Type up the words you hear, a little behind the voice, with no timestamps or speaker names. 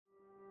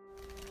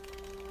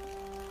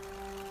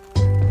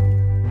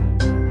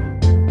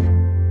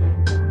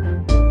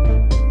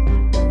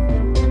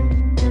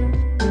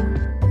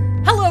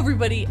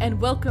everybody,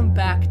 and welcome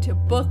back to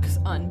Books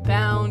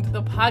Unbound,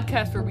 the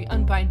podcast where we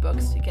unbind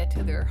books to get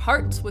to their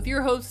hearts with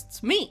your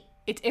hosts, me,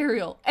 it's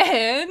Ariel,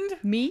 and...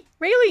 me,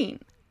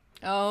 Raylene.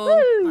 Oh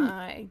Woo.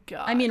 My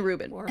god. I mean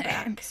Ruben. We're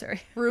back. Sorry.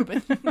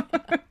 Ruben.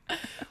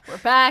 We're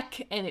back,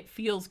 and it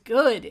feels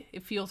good.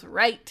 It feels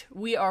right.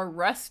 We are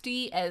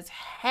rusty as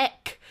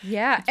heck.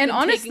 Yeah, and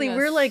honestly,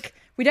 we're like,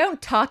 we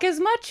don't talk as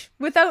much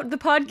without the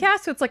podcast,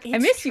 so it's like, I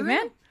miss you,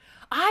 man.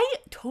 I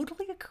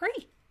totally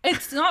agree.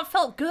 It's not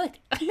felt good.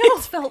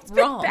 It's felt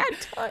wrong. Bad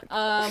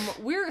time.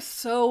 We're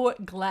so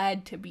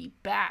glad to be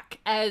back.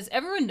 As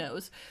everyone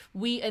knows,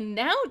 we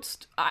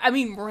announced,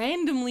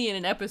 randomly in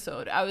an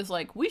episode, I was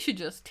like, we should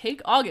just take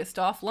August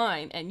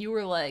offline. And you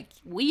were like,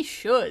 we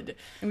should.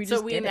 And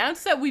we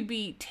announced that we'd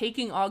be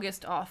taking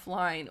August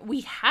offline.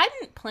 We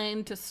hadn't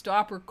planned to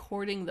stop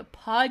recording the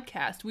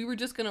podcast. We were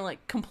just going to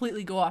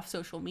completely go off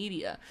social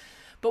media.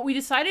 But we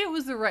decided it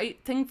was the right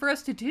thing for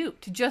us to do,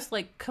 to just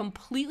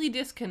completely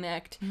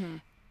disconnect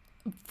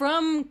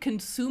from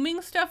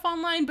consuming stuff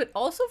online, but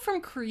also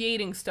from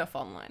creating stuff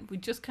online. We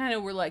just kind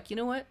of were like, you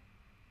know what?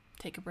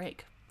 Take a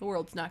break. The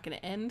world's not going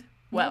to end.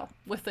 Well,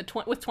 with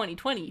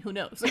 2020, who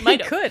knows? It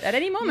might have. Could at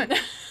any moment.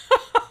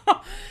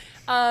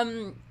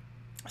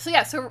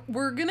 So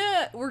we're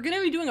gonna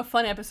be doing a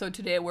fun episode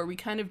today where we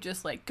kind of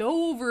just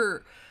go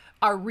over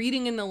our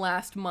reading in the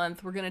last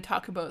month. We're going to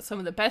talk about some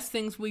of the best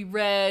things we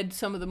read,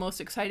 some of the most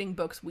exciting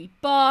books we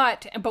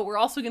bought, but we're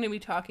also going to be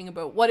talking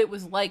about what it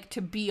was like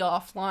to be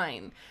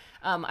offline.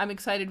 I'm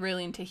excited,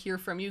 Raylene, to hear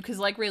from you, because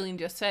like Raylene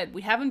just said,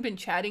 we haven't been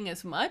chatting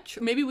as much.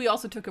 Maybe we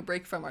also took a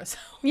break from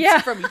ourselves,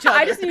 from each other.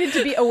 I just needed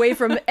to be away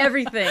from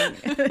everything,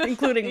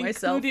 including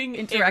myself,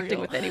 interacting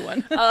Ariel. With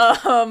anyone.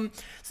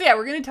 So yeah,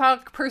 we're going to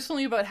talk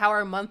personally about how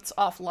our months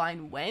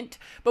offline went,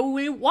 but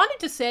we wanted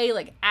to say,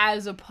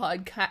 as a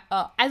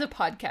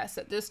podcast,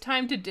 that this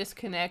time to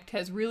disconnect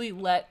has really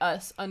let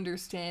us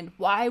understand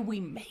why we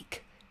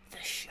make the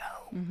show.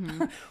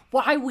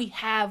 Why we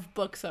have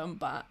Books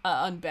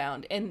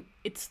Unbound, and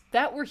it's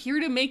that we're here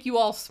to make you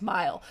all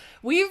smile.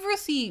 We've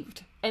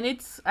received, and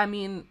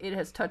it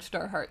has touched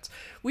our hearts.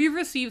 We've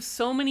received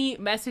so many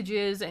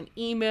messages and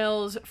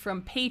emails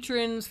from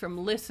patrons,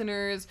 from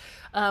listeners,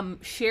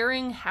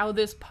 sharing how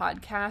this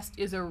podcast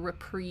is a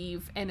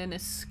reprieve and an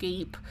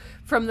escape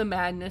from the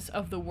madness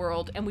of the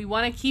world, and we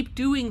want to keep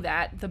doing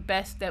that the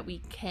best that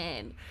we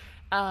can.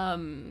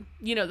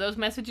 Those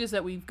messages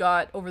that we've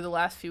got over the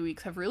last few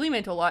weeks have really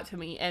meant a lot to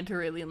me and to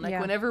Raylene.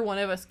 Whenever one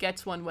of us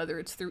gets one, whether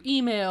it's through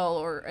email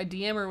or a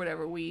DM or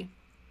whatever,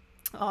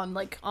 on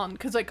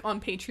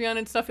Patreon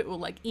and stuff, it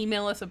will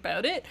email us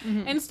about it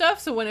and stuff.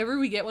 So whenever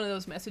we get one of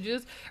those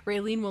messages,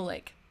 Raylene will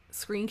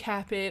screen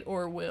cap it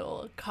or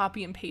will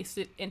copy and paste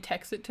it and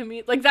text it to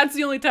me. That's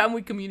the only time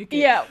we communicate.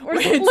 Yeah,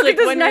 look at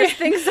this nice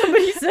thing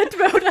somebody said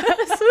about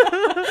us.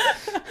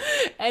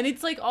 And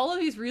it's all of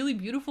these really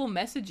beautiful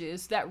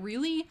messages that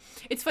really,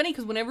 it's funny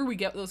because whenever we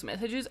get those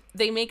messages,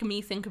 they make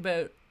me think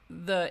about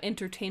the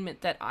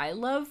entertainment that I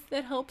love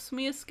that helps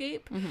me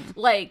escape.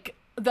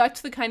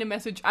 That's the kind of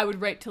message I would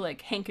write to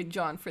Hank and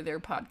John for their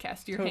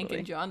podcast. Totally. Hank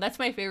and John. That's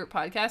my favorite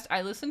podcast.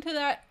 I listen to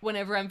that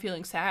whenever I'm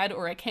feeling sad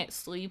or I can't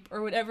sleep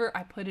or whatever.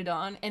 I put it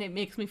on and it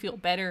makes me feel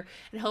better.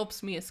 It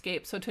helps me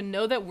escape. So to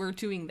know that we're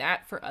doing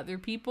that for other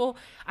people,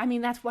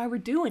 that's why we're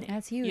doing it.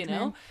 That's huge,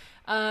 man.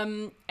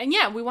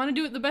 We want to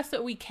do it the best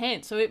that we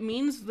can. So it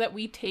means that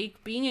we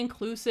take being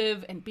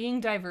inclusive and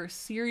being diverse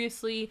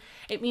seriously.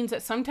 It means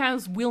that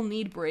sometimes we'll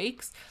need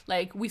breaks.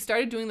 We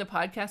started doing the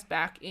podcast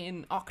back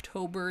in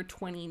October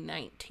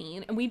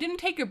 2019, and we didn't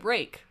take a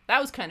break. That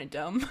was kind of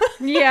dumb.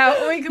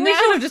 Yeah, we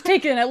should have just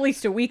taken at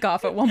least a week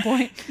off at one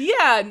point.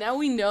 Yeah, now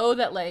we know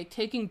that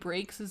taking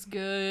breaks is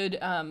good.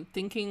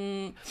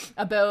 Thinking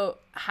about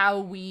how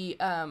we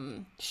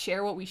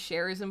share what we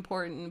share is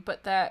important,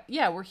 but that,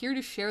 we're here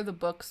to share the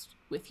books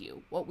with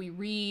you, what we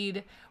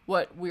read,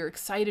 what we're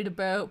excited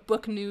about,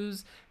 book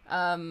news.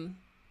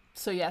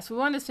 So we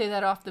wanted to say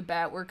that off the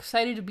bat. We're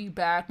excited to be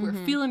back. We're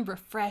feeling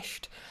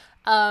refreshed.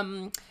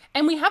 And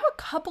we have a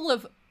couple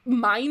of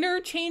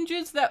minor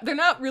changes that they're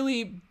not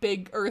really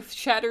big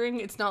earth-shattering.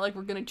 It's not like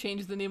we're going to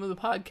change the name of the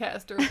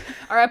podcast, or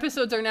our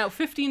episodes are now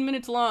 15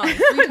 minutes long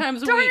 3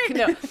 times a week.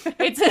 No,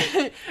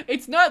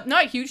 it's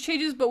not huge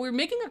changes, but we're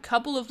making a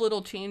couple of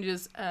little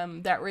changes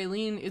that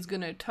Raylene is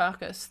going to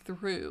talk us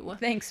through.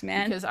 Thanks,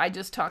 man. Because I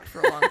just talked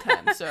for a long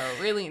time. So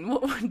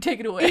Raylene, take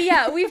it away.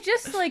 Yeah, we've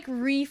just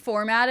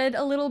reformatted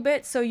a little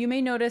bit. So you may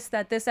notice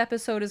that this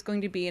episode is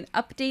going to be an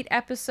update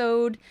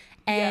episode.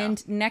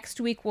 And next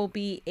week will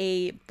be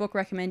a book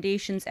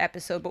recommendations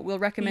episode, but we'll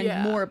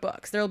recommend more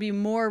books. There'll be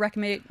more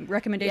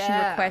recommendation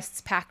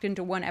requests packed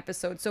into one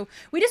episode. So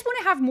we just want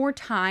to have more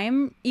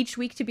time each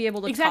week to be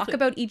able to talk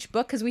about each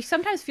book, because we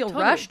sometimes feel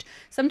rushed.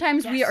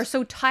 Sometimes we are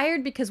so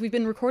tired because we've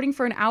been recording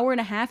for an hour and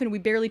a half and we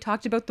barely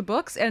talked about the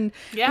books. And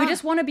we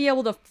just want to be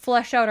able to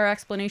flesh out our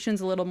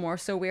explanations a little more.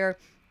 So we're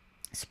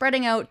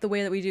spreading out the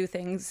way that we do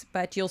things,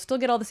 but you'll still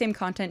get all the same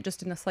content,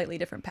 just in a slightly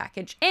different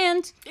package.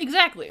 And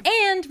Exactly.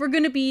 we're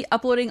going to be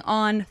uploading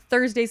on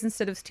Thursdays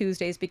instead of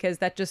Tuesdays, because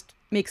that just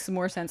makes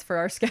more sense for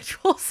our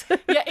schedules.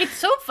 Yeah, it's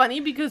so funny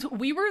because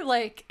we were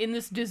like in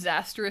this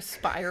disastrous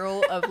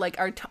spiral of like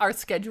our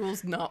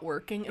schedules not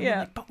working, and we're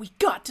like, but we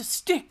got to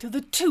stick to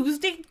the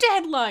Tuesday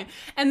deadline.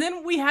 And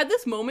then we had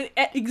this moment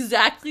at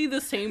exactly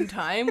the same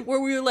time where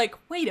we were like,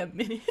 wait a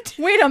minute.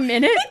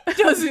 It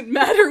doesn't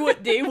matter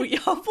what day we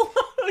upload.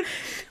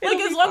 Like,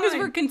 as long as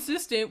we're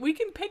consistent, we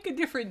can pick a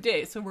different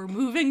day. So we're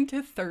moving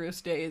to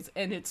Thursdays,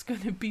 and it's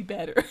gonna be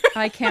better.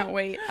 I can't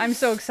wait. I'm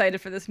so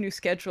excited for this new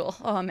schedule.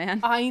 Oh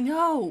man. I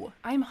know.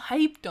 I'm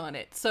hyped on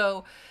it.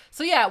 So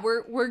yeah,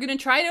 we're gonna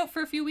try it out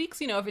for a few weeks.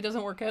 You know, if it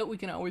doesn't work out, we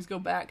can always go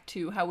back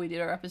to how we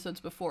did our episodes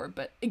before.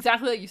 But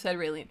exactly like you said,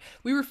 Raylene,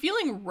 we were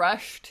feeling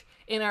rushed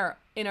in our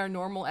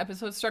normal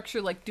episode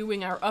structure, like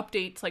doing our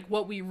updates, like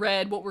what we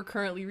read, what we're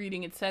currently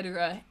reading,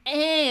 etc.,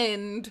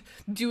 and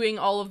doing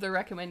all of the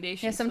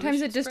recommendations. Yeah,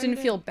 sometimes it just didn't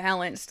feel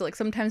balanced. Like,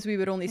 sometimes we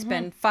would only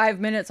spend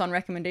 5 minutes on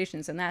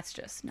recommendations, and that's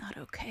just not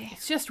okay.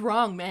 It's just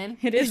wrong, man.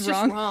 It's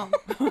wrong.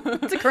 Just wrong.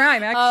 It's a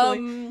crime,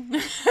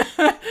 actually.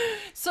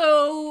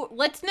 So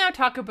let's now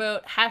talk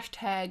about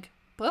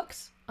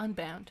 #books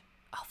unbound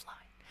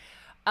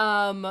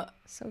offline.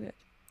 So good.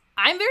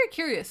 I'm very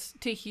curious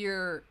to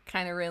hear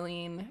kind of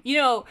Raylene. You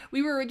know,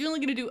 we were originally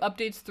going to do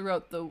updates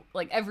throughout the,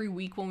 like, every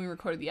week when we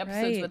recorded the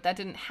episodes, Right. but that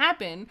didn't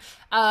happen.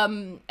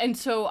 And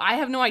so I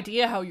have no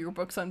idea how your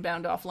Books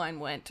Unbound offline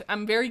went.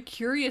 I'm very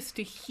curious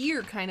to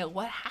hear kind of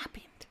what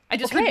happened. I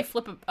just heard you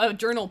flip a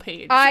journal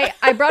page.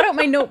 I brought out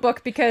my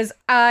notebook because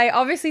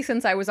obviously,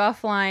 since I was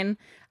offline,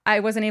 I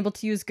wasn't able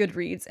to use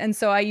Goodreads. And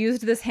so I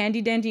used this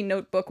handy dandy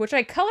notebook, which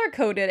I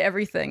color-coded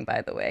everything,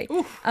 by the way,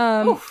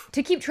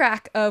 to keep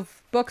track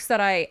of books that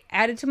I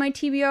added to my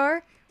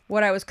TBR,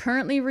 what I was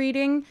currently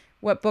reading,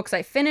 what books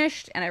I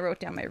finished, and I wrote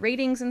down my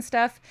ratings and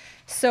stuff.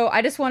 So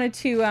I just wanted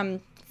to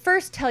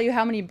first tell you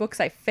how many books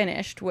I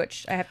finished,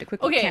 which I have to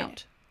quickly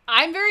count.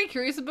 I'm very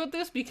curious about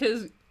this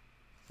because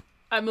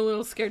I'm a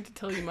little scared to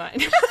tell you mine.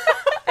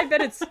 I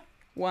bet it's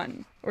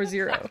 1 or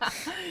 0.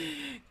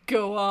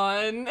 Go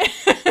on.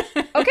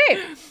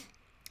 Okay.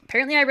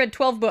 Apparently I read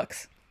 12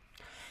 books.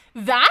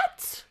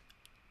 That's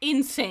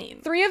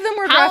insane. 3 of them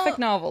were graphic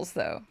novels,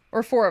 though.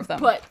 Or 4 of them.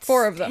 But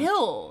 4 of them.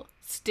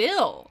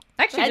 Still.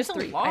 Actually, that's just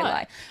 3. a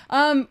lot.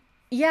 I lie.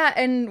 Yeah,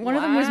 and one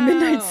of them was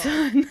Midnight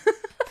Sun.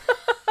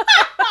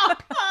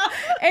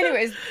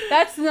 Anyways,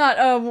 that's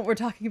not what we're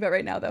talking about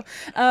right now, though.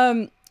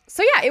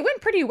 So yeah, it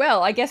went pretty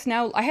well. I guess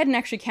now I hadn't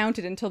actually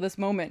counted until this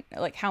moment,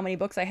 like how many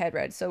books I had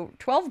read. So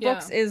 12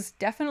 books is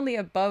definitely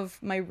above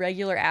my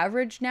regular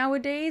average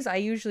nowadays. I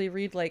usually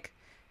read like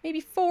maybe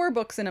 4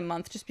 books in a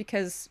month just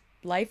because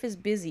life is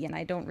busy and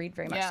I don't read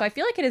very much. Yeah. So I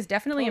feel like it has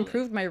definitely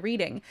improved my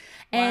reading.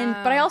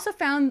 But I also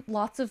found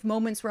lots of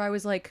moments where I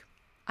was like,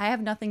 I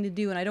have nothing to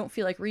do and I don't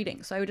feel like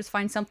reading. So I would just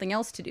find something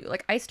else to do.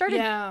 Like I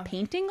started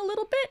painting a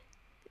little bit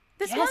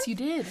this month. Yes, you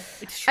did.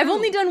 It's true. I've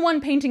only done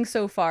 1 painting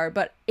so far,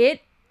 but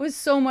it was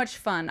so much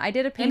fun. I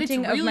did a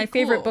painting of my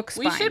favorite book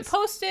spines.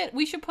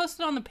 We should post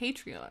it on the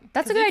Patreon.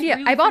 That's a good idea.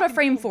 Really, I bought a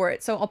frame for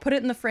it, so I'll put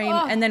it in the frame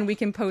and then we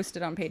can post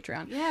it on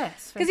Patreon.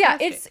 Yes,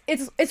 because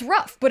it's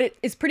rough, but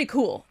it's pretty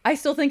cool. I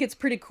still think it's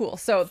pretty cool.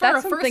 So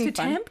that's something first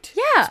attempt.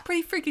 Fun. Yeah, it's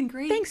pretty freaking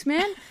great. Thanks,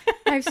 man.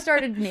 I've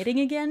started knitting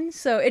again,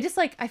 so it just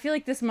I feel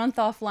like this month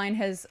offline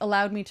has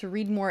allowed me to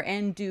read more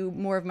and do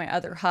more of my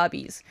other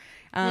hobbies.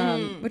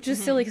 Which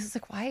is silly because it's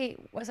like, why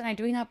wasn't I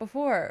doing that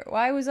before?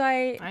 Why was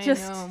I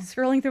just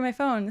scrolling through my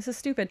phone? This is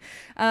stupid.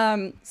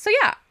 So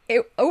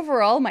yeah,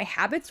 overall, my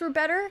habits were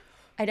better.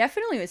 I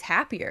definitely was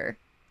happier,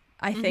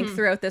 I think,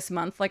 throughout this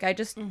month. Like I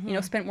just,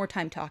 spent more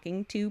time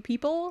talking to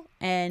people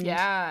and,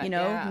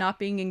 not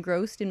being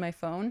engrossed in my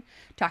phone.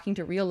 Talking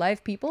to real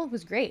live people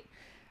was great.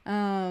 I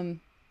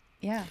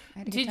had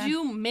a good time. Did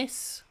you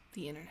miss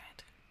the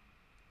internet?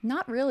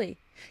 Not really.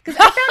 Because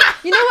I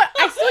found, you know what,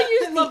 I still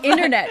use the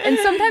internet, and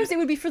sometimes it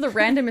would be for the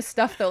randomest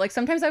stuff, though. Like,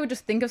 sometimes I would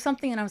just think of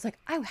something, and I was like,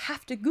 I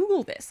have to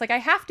Google this. Like, I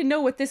have to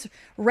know what this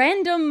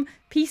random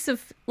piece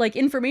of, like,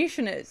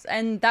 information is.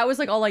 And that was,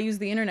 like, all I used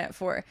the internet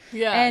for.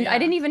 Yeah. And I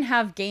didn't even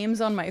have games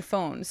on my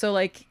phone. So,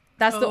 like,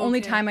 that's the only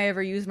time I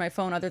ever used my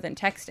phone other than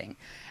texting.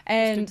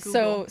 And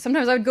so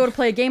sometimes I would go to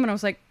play a game, and I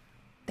was like,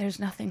 there's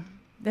nothing.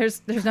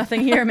 There's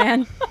nothing here,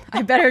 man.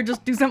 I better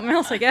just do something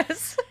else, I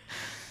guess.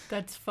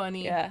 That's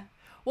funny. Yeah.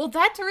 Well,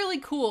 that's really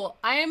cool.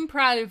 I am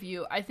proud of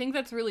you. I think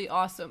that's really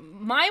awesome.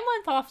 My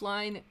month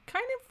offline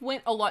kind of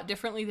went a lot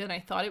differently than I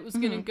thought it was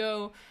going to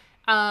go.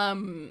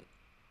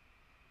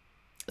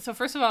 So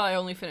first of all, I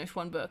only finished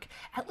 1 book.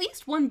 At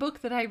least 1 book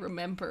that I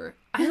remember.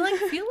 I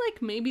feel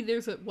like maybe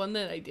there's one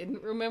that I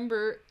didn't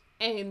remember.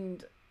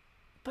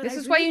 But this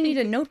is why you need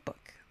a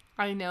notebook.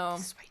 I know.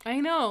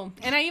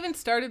 And I even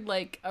started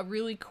like a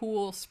really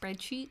cool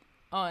spreadsheet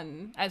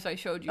as I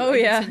showed you. I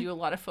did send you a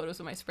lot of photos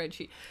of my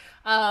spreadsheet.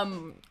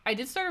 I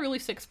did start a really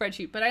sick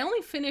spreadsheet, but I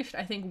only finished,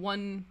 I think,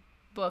 1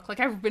 book. Like,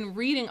 I've been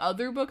reading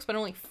other books, but I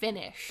only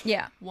finished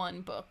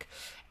 1 book.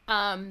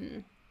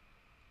 And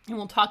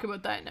we'll talk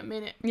about that in a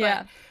minute.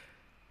 Yeah.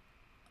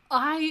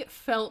 I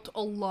felt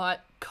a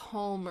lot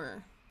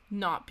calmer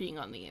not being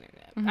on the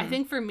internet. I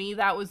think for me,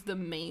 that was the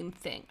main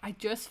thing. I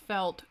just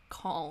felt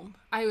calm.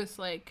 I was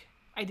like,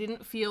 I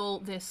didn't feel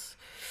this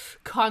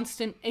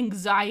constant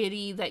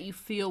anxiety that you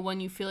feel when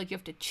you feel like you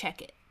have to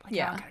check it. Like,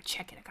 Yeah. oh, I gotta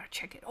check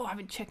it. Oh, I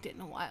haven't checked it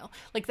in a while.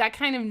 Like, that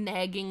kind of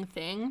nagging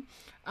thing.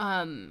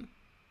 I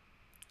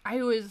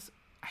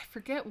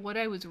forget what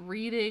I was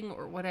reading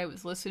or what I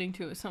was listening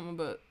to. It was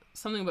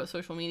something about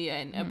social media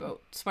and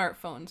about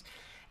smartphones.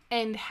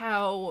 And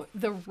how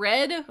the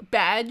red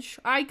badge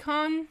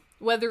icon,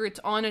 whether it's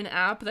on an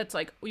app that's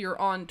like you're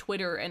on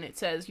Twitter and it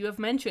says you have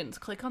mentions,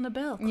 click on the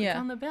bell, click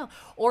on the bell.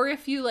 Or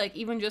if you like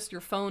even just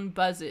your phone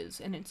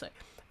buzzes and it's like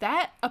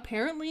that,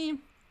 apparently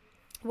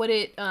what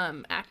it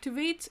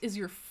activates is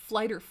your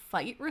flight or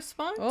fight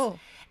response. Oh.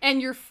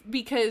 And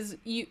because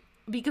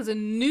a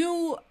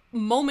new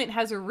moment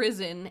has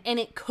arisen and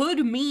it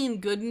could mean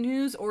good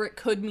news or it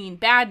could mean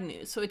bad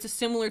news. So it's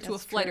similar to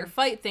That's a flight true. or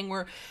fight thing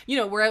where, you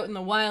know, we're out in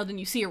the wild and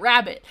you see a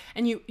rabbit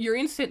and your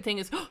instant thing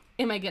is, oh,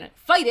 am I going to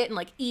fight it and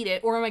like eat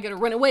it, or am I going to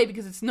run away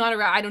because it's not a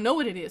rabbit? I don't know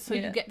what it is. So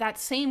you get that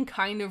same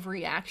kind of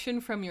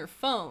reaction from your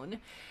phone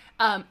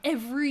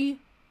every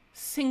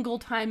single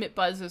time it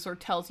buzzes or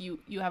tells you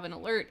you have an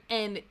alert,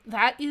 and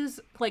that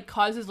is like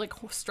causes like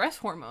stress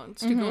hormones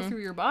to go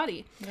through your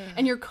body,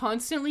 and you're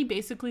constantly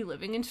basically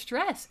living in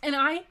stress. And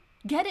I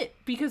get it,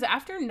 because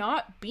after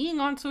not being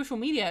on social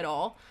media at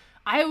all,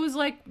 I was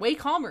like way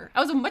calmer.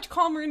 I was a much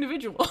calmer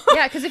individual.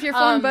 Yeah, because if your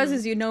phone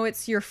buzzes, you know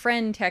it's your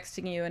friend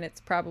texting you and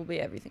it's probably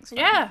everything's fine.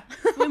 Yeah,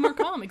 way more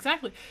calm.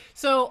 Exactly.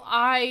 So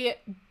I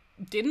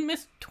didn't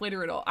miss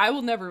Twitter at all. I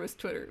will never miss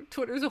Twitter.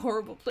 Twitter's a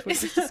horrible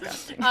place. Twitter's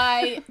disgusting.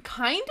 I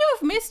kind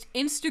of missed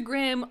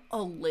Instagram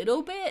a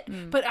little bit,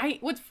 but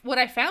what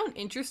I found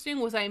interesting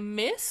was I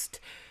missed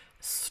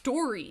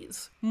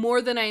stories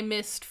more than I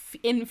missed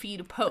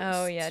in-feed posts.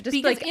 Oh, yeah, just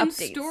because like in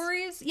updates.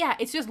 stories, yeah,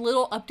 it's just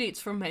little updates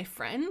from my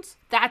friends.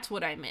 That's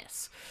what I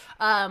miss.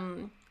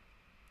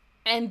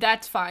 And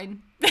that's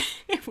fine.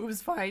 It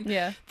was fine.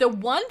 Yeah. The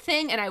one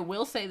thing, and I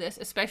will say this,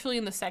 especially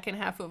in the second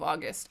half of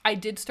August, I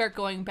did start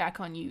going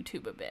back on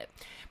YouTube a bit.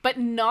 But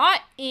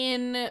not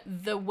in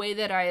the way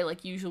that I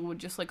like usually would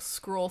just like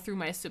scroll through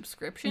my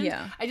subscriptions.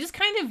 Yeah. I just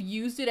kind of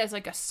used it as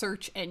like a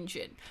search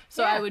engine.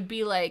 So Yeah. I would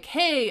be like,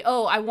 hey,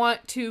 I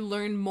want to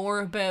learn more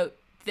about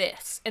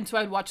this. And so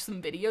I'd watch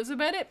some videos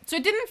about it. So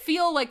it didn't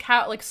feel like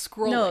how like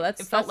scrolling. No, it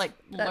felt like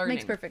that learning.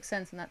 makes perfect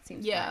sense, and that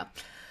seems Yeah.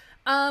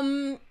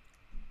 fine.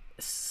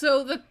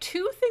 So the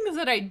two things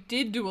that I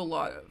did do a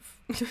lot of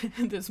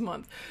this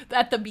month,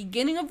 at the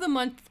beginning of the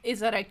month, is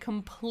that I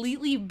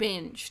completely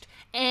binged,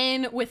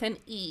 and with an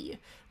E,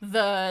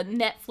 the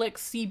Netflix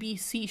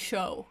CBC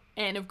show,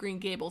 Anne of Green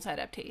Gables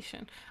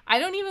adaptation. I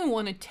don't even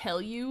want to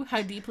tell you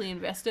how deeply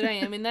invested I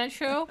am in that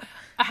show,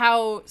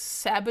 how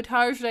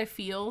sabotaged I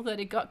feel that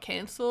it got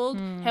canceled,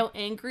 how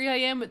angry I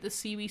am at the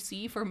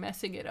CBC for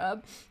messing it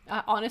up.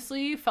 I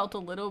honestly felt a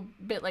little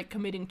bit like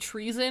committing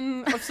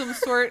treason of some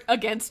sort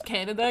against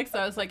Canada, because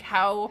I was like,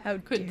 how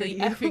could dare the you.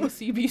 effing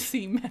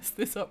CBC mess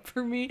this up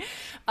for me?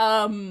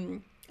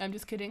 I'm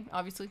just kidding.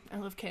 Obviously, I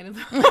love Canada.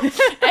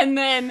 And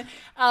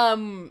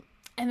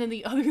then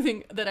the other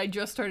thing that I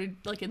just started,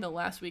 like, in the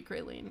last week,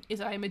 Raylene, is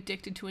I am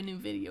addicted to a new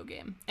video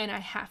game. And I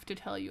have to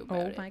tell you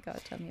about it. Oh my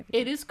god, tell me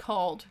everything. It is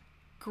called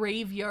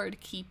Graveyard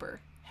Keeper.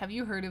 Have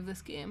you heard of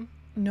this game?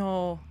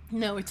 No.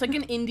 No, it's like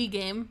an indie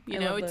game. I You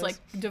know, love it's those. like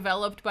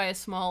developed by a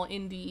small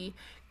indie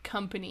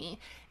company.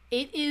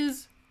 It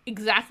is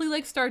exactly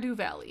like Stardew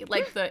Valley.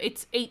 Like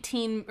it's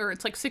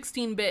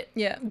 16-bit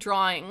Yeah.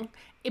 drawing.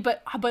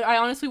 But I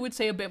honestly would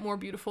say a bit more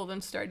beautiful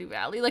than Stardew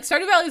Valley. Like,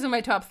 Stardew Valley is in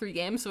my top 3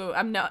 games, so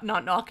I'm not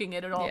knocking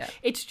it at all. Yeah.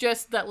 It's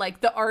just that, like,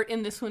 the art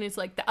in this one is,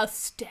 like, a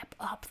step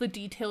up. The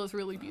detail is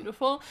really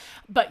beautiful.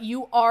 But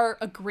you are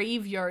a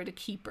graveyard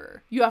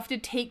keeper. You have to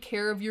take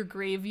care of your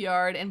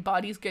graveyard, and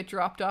bodies get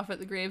dropped off at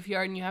the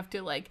graveyard, and you have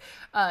to, like,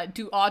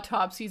 do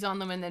autopsies on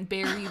them and then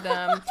bury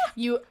them.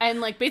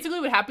 Basically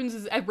what happens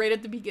is, right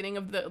at the beginning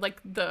of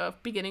the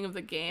beginning of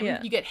the game,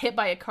 Yeah. you get hit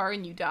by a car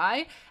and you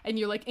die, and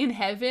you're, like, in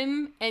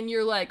heaven, and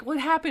you're like, what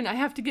happened? I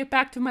have to get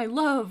back to my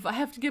love. I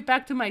have to get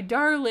back to my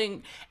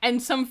darling.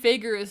 And some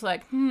figure is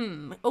like,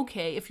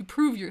 okay, if you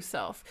prove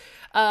yourself.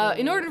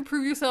 In order to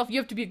prove yourself, you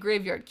have to be a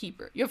graveyard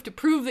keeper. You have to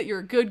prove that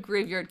you're a good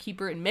graveyard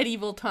keeper in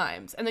medieval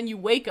times. And then you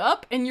wake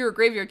up and you're a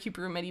graveyard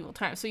keeper in medieval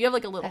times. So you have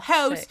like a little That's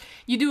house. sick.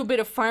 You do a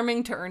bit of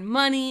farming to earn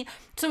money.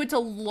 So it's a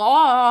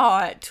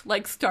lot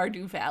like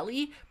Stardew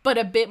Valley, but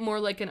a bit more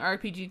like an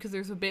RPG because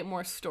there's a bit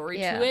more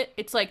story Yeah. to it.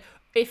 It's like,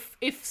 if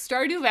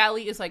Stardew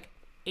Valley is like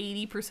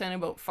 80%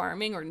 about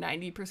farming or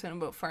 90%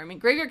 about farming,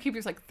 Graveyard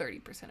Keeper's like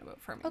 30%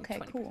 about farming. Okay,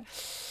 20%. cool.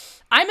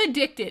 I'm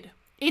addicted.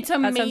 It's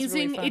sounds really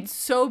amazing. fun. It's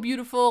so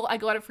beautiful. I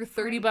got it for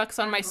 $30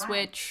 on my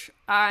Switch.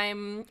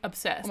 I'm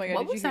obsessed. Oh my God,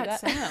 what did was you hear that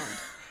that? sound?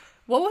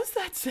 What was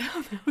that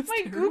sound? That was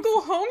My terrible.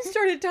 Google Home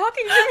started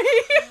talking to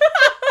me.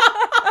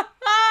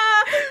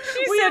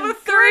 She We said have a 3.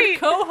 third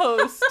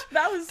co-host.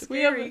 That was we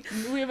have scary.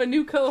 we have a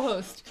new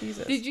co-host.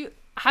 Jesus. Did you?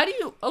 how do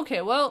you...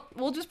 Okay, well,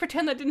 we'll just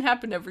pretend that didn't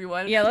happen,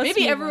 everyone. Yeah, let's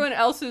maybe move everyone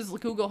else's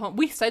Google Home...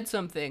 We said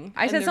something.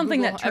 I and said their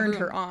something Google- that turned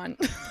her on.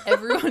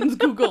 Everyone's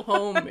Google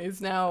Home is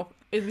now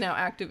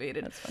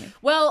activated. That's funny.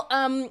 Well,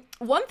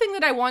 one thing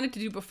that I wanted to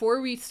do before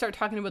we start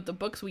talking about the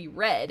books we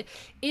read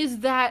is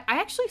that I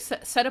actually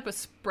set up a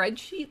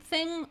spreadsheet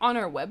thing on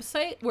our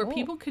website where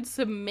people could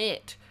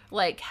submit,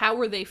 like, how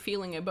were they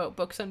feeling about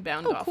Books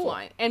Unbound offline.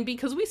 Cool. And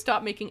because we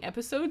stopped making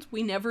episodes,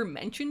 we never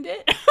mentioned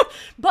it.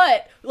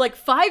 But, like,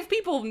 5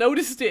 people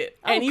noticed it.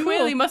 Anyway,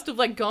 cool. they must have,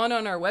 like, gone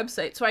on our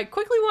website. So I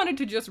quickly wanted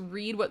to just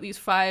read what these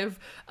 5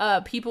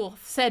 people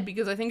said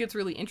because I think it's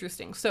really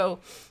interesting. So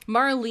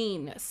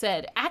Marlene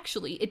said,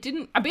 actually, it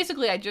didn't...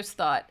 Basically, I just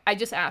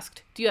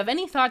asked, do you have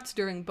any thoughts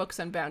during Books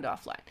Unbound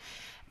offline?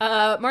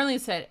 Marlene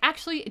said,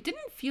 actually, it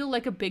didn't feel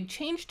like a big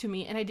change to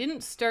me, and I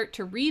didn't start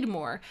to read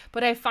more,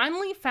 but I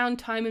finally found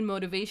time and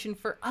motivation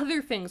for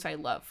other things I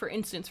love, for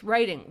instance,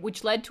 writing,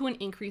 which led to an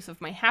increase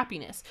of my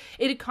happiness.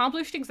 It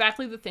accomplished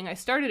exactly the thing I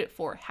started it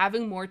for,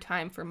 having more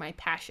time for my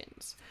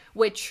passions,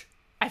 which...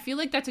 I feel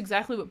like that's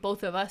exactly what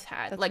both of us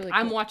had. That's like, really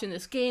I'm cool. watching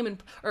this game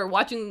or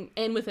watching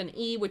N with an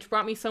E, which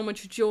brought me so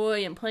much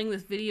joy, and playing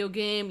this video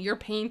game, you're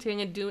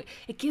painting and doing...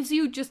 It gives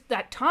you just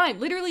that time.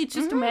 Literally, it's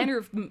just a matter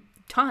of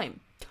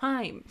time.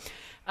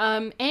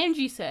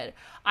 Angie said,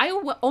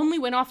 only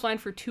went offline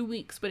for 2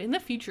 weeks, but in the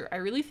future, I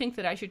really think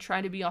that I should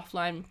try to be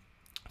offline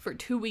for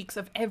 2 weeks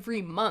of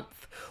every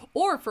month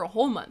or for a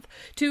whole month.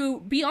 To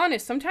be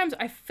honest, sometimes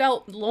I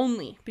felt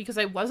lonely because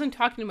I wasn't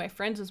talking to my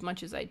friends as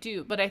much as I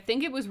do, but I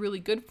think it was really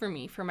good for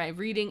me, for my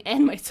reading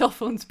and my cell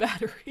phone's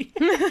battery.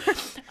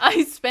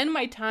 I spend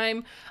my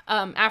time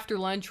after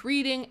lunch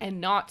reading and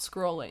not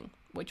scrolling,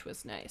 which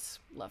was nice.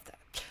 Love that.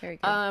 Very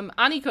good.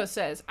 Aniko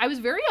says, I was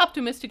very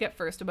optimistic at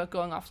first about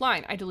going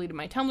offline. I deleted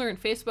my Tumblr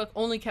and Facebook,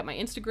 only kept my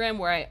Instagram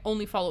where I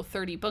only follow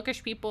 30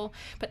 bookish people.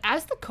 But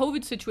as the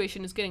COVID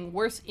situation is getting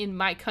worse in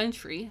my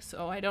country,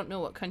 so I don't know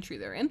what country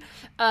they're in,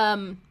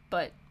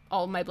 but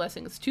all my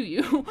blessings to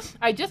you,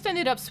 I just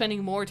ended up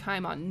spending more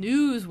time on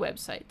news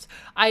websites.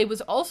 I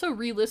was also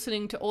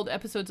re-listening to old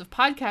episodes of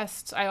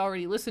podcasts I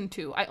already listened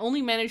to. I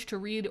only managed to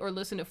read or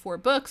listen to 4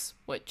 books,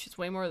 which is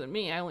way more than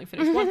me. I only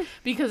finished 1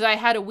 because I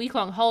had a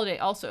week-long holiday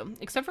also.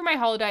 Except for my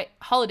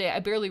holiday, I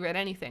barely read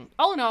anything.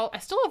 All in all, I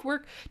still have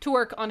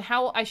work on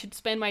how I should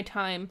spend my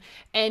time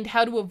and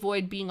how to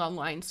avoid being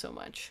online so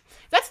much.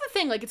 That's the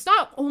thing, like, it's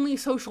not only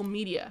social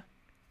media,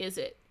 is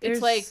it? There's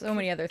It's like so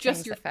many other just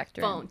things your that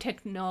factor phone, in.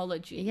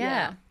 technology.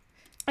 Yeah.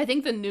 I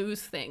think the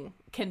news thing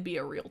can be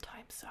a real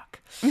time suck.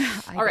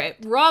 I All right.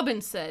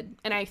 Robin said,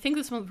 and I think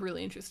this one's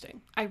really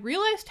interesting. I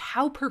realized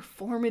how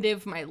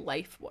performative my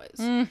life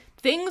was.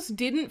 Things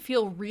didn't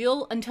feel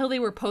real until they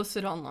were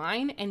posted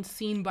online and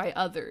seen by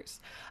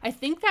others. I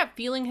think that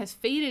feeling has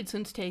faded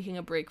since taking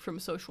a break from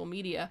social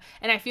media,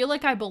 and I feel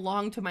like I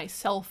belong to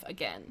myself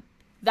again.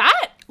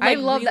 That I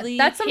love really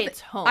that. That's something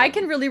hits home. I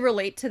can really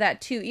relate to that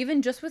too,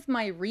 even just with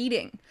my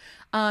reading.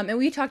 And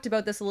we talked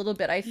about this a little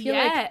bit. I feel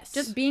like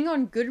just being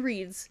on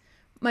Goodreads,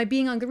 my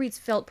being on Goodreads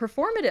felt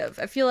performative.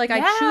 I feel like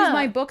I choose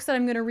my books that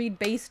I'm going to read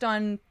based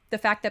on the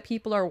fact that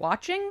people are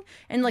watching.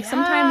 And like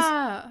sometimes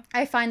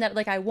I find that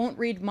like I won't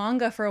read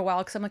manga for a while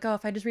because I'm like, oh,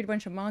 if I just read a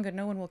bunch of manga,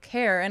 no one will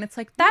care. And it's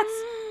like, that's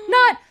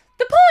not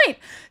the point.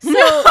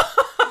 So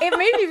it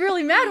made me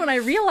really mad when I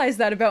realized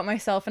that about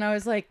myself. And I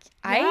was like,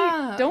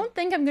 I don't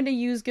think I'm going to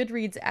use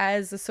Goodreads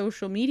as a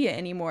social media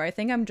anymore. I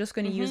think I'm just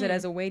going to use it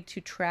as a way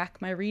to track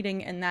my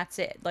reading, and that's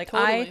it. Like,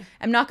 I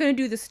am not going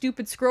to do the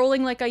stupid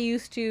scrolling like I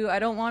used to. I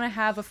don't want to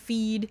have a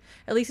feed,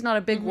 at least not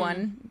a big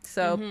one.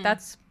 So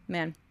that's,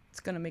 man, it's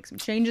going to make some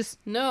changes.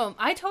 No,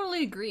 I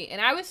totally agree.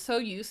 And I was so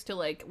used to,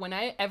 like,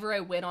 whenever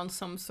I went on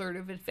some sort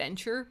of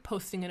adventure,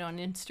 posting it on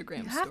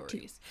Instagram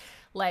stories.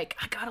 Like,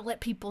 I gotta let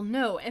people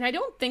know. And I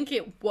don't think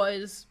it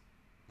was...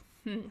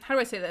 how do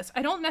I say this?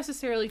 I don't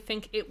necessarily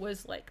think it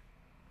was, like,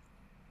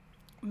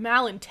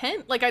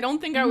 malintent. Like, I don't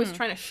think I was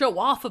trying to show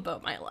off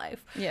about my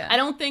life. Yeah. I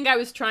don't think I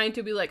was trying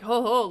to be like,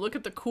 ho, look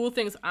at the cool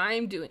things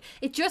I'm doing.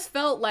 It just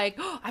felt like,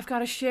 oh, I've got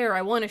to share.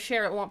 I want to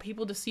share. I want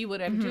people to see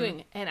what I'm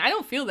doing. And I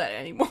don't feel that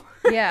anymore.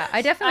 Yeah,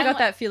 I definitely got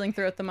that feeling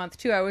throughout the month,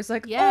 too. I was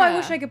like, oh, I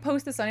wish I could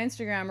post this on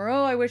Instagram. Or,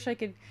 oh, I wish I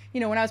could,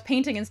 when I was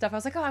painting and stuff, I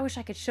was like, oh, I wish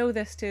I could show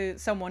this to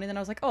someone. And then I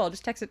was like, oh, I'll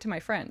just text it to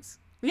my friends.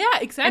 Yeah,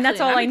 exactly. And that's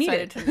all I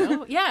needed. To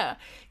know.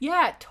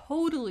 Yeah,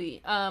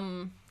 totally.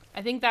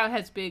 I think that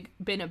has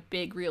been a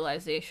big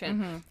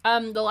realization.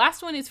 The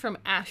last one is from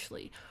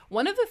Ashley.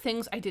 One of the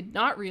things I did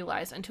not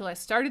realize until I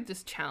started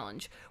this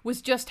challenge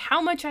was just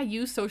how much I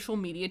use social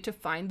media to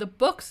find the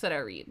books that I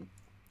read.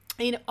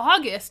 In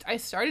August, I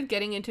started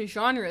getting into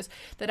genres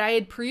that I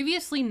had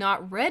previously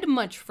not read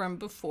much from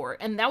before,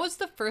 and that was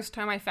the first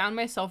time I found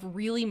myself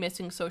really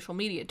missing social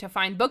media to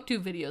find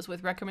booktube videos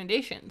with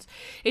recommendations.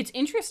 It's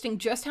interesting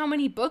just how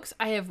many books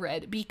I have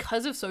read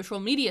because of social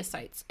media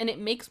sites, and it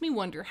makes me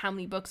wonder how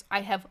many books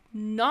I have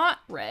not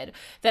read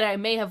that I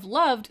may have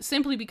loved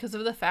simply because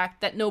of the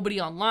fact that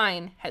nobody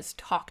online has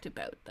talked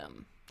about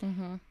them.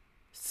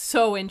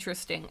 So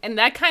interesting. And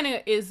that kind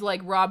of is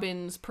like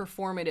Robin's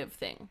performative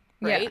thing.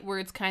 Right? Yeah. Where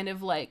it's kind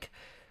of like,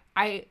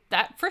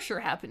 that for sure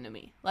happened to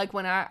me. Like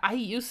when I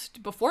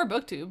used, before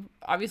BookTube,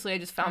 obviously I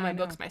just found my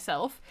books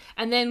myself.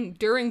 And then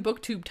during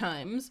BookTube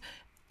times,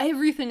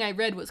 everything I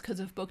read was because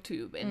of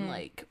BookTube. And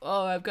like,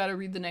 oh, I've got to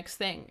read the next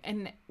thing.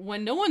 And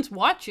when no one's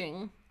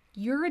watching,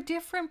 you're a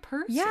different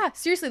person. Yeah,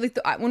 seriously.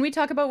 Like when we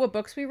talk about what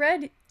books we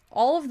read,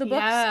 all of the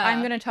books I'm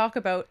going to talk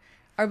about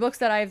are books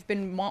that I've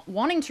been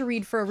wanting to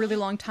read for a really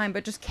long time,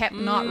 but just kept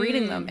not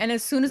reading them. And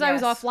as soon as I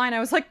was offline, I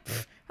was like,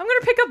 I'm going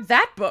to pick up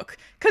that book,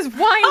 because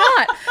why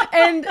not?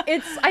 And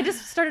I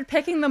just started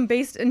picking them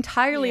based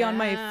entirely on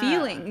my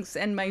feelings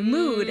and my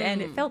mood,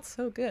 and it felt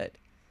so good.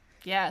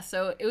 Yeah,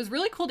 so it was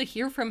really cool to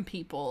hear from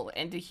people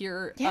and to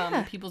hear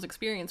people's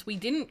experience. We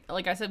didn't,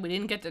 like I said, we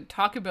didn't get to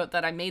talk about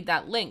that. I made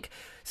that link.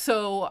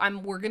 So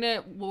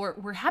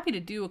we're happy to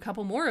do a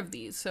couple more of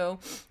these. So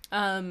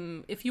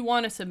if you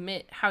want to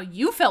submit how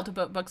you felt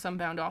about Books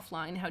Unbound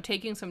offline, how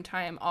taking some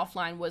time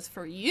offline was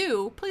for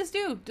you, please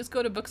do. Just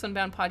go to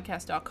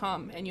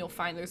booksunboundpodcast.com and you'll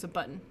find there's a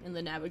button in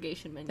the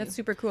navigation menu. That's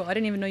super cool. I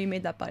didn't even know you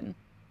made that button.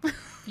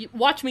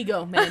 Watch me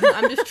go, man.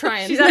 I'm just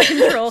trying. She's out of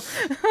control.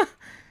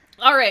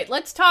 All right,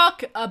 let's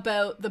talk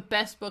about the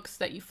best books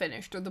that you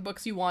finished, or the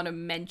books you want to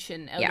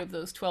mention out of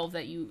those 12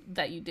 that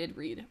you did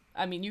read.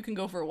 I mean, you can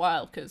go for a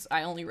while because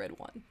I only read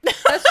one.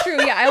 That's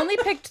true. Yeah, I only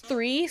picked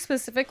 3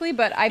 specifically,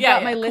 but I've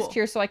got my list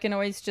here, so I can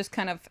always just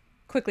kind of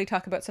quickly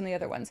talk about some of the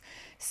other ones.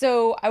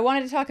 So I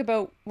wanted to talk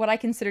about what I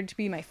considered to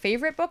be my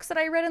favorite books that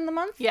I read in the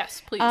month.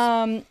 Yes, please.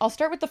 I'll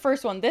start with the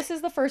first one. This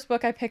is the first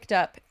book I picked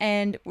up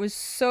and was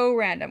so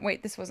random.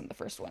 Wait, this wasn't the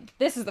first one.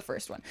 This is the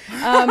first one.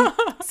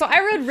 So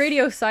I read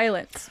Radio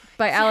Silence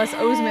by Alice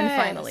Oseman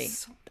finally.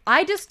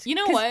 You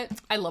know what?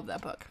 I love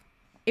that book.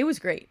 It was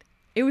great.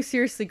 It was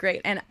seriously great,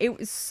 and it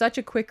was such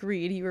a quick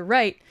read. You were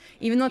right.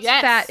 Even though it's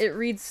fat, it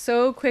reads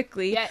so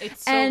quickly. Yeah,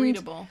 it's so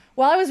readable.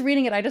 While I was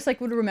reading it, I just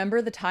would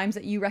remember the times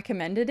that you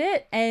recommended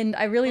it, and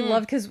I really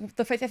loved, because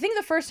I think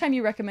the first time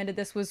you recommended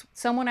this was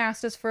someone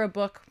asked us for a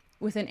book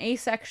with an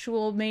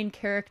asexual main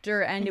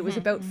character, and it was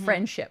about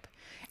friendship.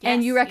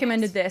 And you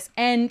recommended this,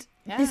 and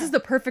this is the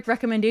perfect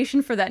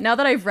recommendation for that. Now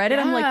that I've read it,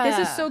 I'm like,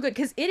 this is so good,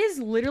 because it is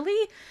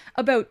literally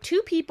about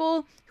 2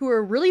 people who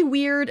are really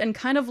weird and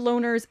kind of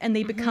loners, and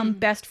they become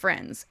best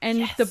friends.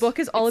 And the book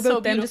is all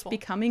about them just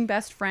becoming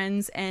best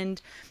friends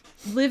and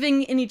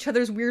living in each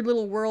other's weird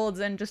little worlds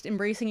and just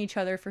embracing each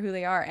other for who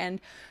they are.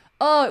 And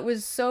oh, it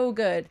was so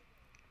good.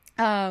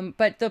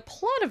 But the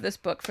plot of this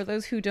book, for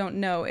those who don't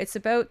know, it's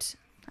about,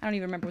 I don't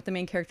even remember what the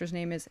main character's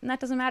name is, and that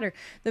doesn't matter.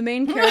 The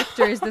main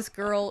character is this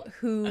girl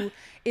who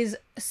is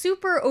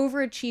super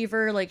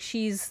overachiever, like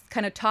she's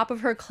kind of top of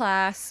her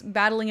class,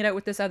 battling it out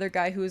with this other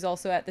guy who is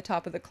also at the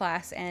top of the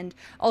class, and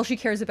all she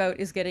cares about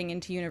is getting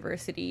into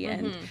university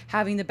and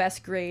having the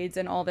best grades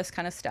and all this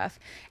kind of stuff.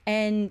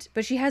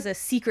 But she has a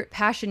secret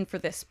passion for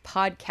this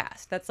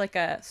podcast. That's like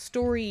a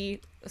story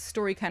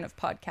kind of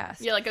podcast.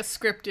 Yeah, like a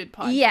scripted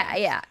podcast.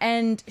 Yeah.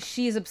 And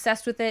she's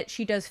obsessed with it.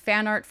 She does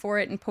fan art for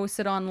it and posts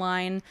it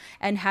online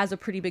and has a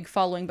pretty big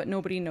following, but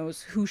nobody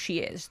knows who she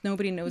is.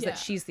 Nobody knows that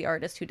she's the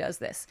artist who does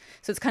this.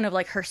 So it's kind of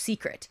like her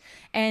secret.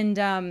 And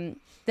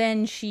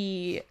then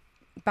she,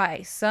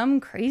 by some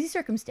crazy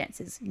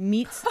circumstances,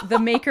 meets the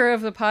maker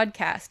of the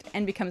podcast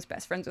and becomes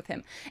best friends with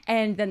him.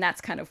 And then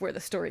that's kind of where the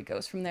story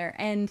goes from there.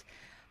 And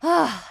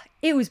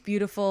it was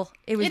beautiful.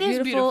 It was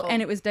beautiful,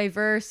 and it was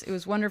diverse. It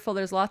was wonderful.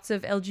 There's lots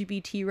of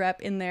LGBT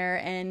rep in there,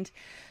 and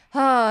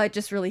it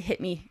just really hit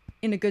me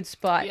in a good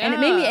spot. And it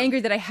made me angry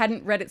that I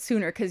hadn't read it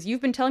sooner, because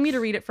you've been telling me to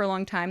read it for a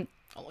long time.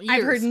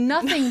 I've heard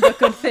nothing but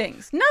good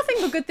things. Nothing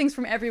but good things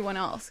from everyone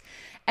else.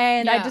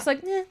 And I just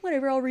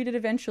whatever, I'll read it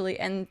eventually.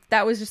 And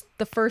that was just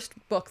the first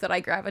book that I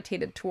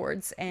gravitated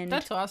towards. And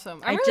that's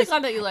awesome. I'm really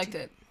glad that you liked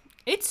it.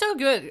 It's so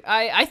good.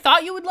 I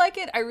thought you would like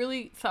it. I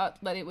really thought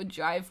that it would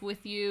jive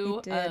with you.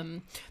 It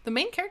did. The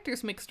main character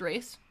is mixed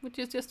race, which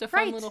is just a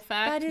fun little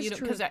fact. That is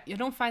true. Because you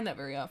don't find that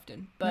very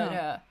often. But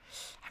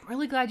I'm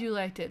really glad you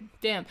liked it.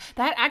 Damn.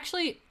 That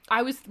actually,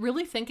 I was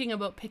really thinking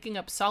about picking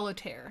up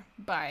Solitaire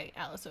by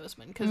Alice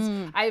Oseman,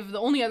 because the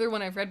only other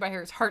one I've read by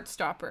her is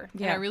Heartstopper.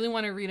 Yeah. And I really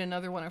want to read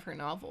another one of her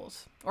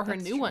novels. Or her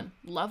new one,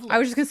 Loveless. I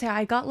was just going to say,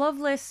 I got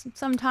Loveless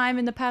sometime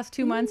in the past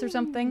 2 months or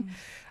something.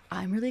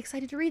 I'm really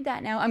excited to read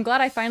that now. I'm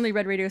glad I finally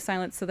read Radio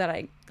Silence so that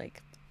I'm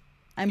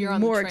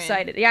more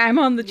excited. Yeah, I'm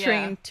on the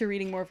train to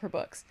reading more of her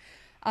books.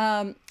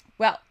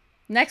 Well,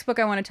 next book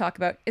I want to talk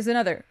about is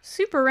another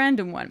super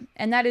random one,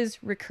 and that is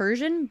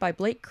Recursion by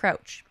Blake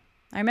Crouch.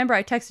 I remember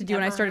I texted you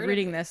when I started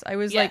reading this. I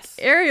was like,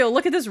 Ariel,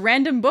 look at this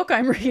random book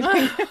I'm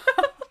reading.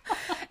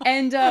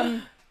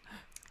 And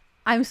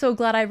I'm so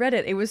glad I read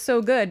it. It was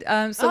so good.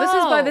 So this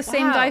is by the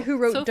same guy who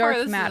wrote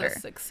Dark Matter. Is a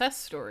success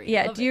story.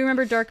 Yeah. Do you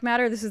remember Dark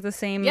Matter? This is the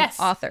same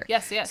author.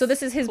 Yes. So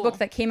this is his book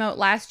that came out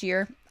last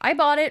year. I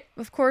bought it,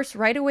 of course,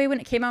 right away when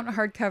it came out in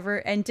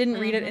hardcover, and didn't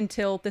read it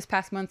until this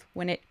past month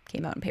when it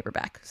came out in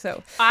paperback.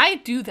 So I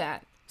do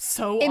that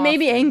so It made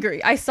me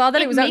angry. I saw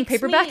that it was out in makes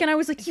paperback me- and I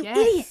was like, you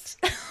Yes.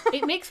 idiot.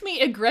 It makes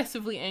me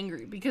aggressively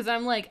angry because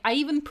I'm like, I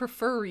even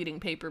prefer reading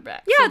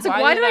paperback. Yeah, So it's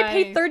like, why did I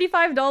pay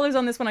 $35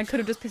 on this when I could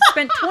have just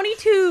spent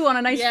 $22 on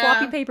a nice Yeah.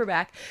 floppy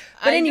paperback?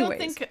 But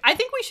anyways. I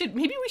think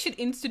maybe we should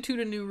institute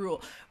a new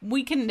rule.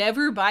 We can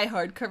never buy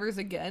hardcovers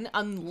again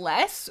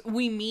unless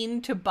we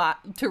mean to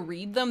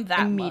read them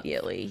that month.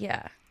 Immediately,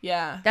 yeah.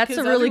 Yeah. That's 'cause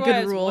a really good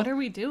otherwise, rule. What are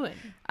we doing?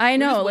 I We're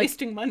know, just like,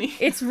 wasting money.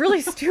 it's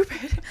really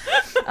stupid.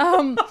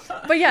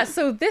 But yeah,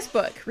 so this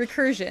book,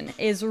 Recursion,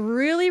 is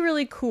really,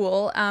 really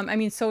cool. I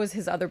mean, so is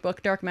his other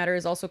book, Dark Matter,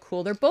 is also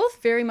cool. They're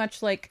both very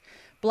much like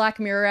Black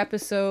Mirror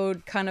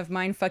episode, kind of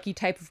mindfucky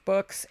type of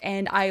books,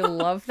 and I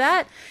love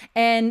that.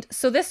 And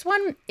so this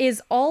one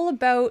is all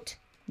about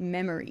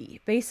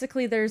memory.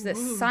 Basically, there's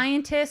this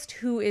scientist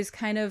who is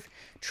kind of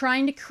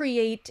trying to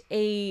create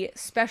a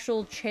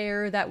special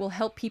chair that will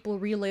help people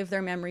relive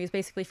their memories,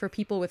 basically for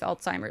people with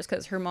Alzheimer's,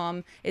 because her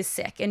mom is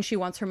sick and she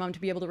wants her mom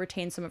to be able to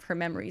retain some of her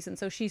memories. And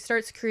so she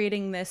starts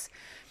creating this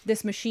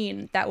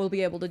machine that will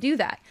be able to do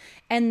that.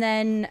 And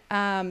then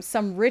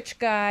some rich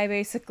guy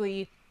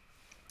basically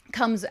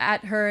comes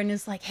at her and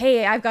is like,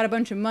 hey, I've got a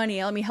bunch of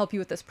money, let me help you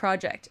with this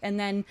project. And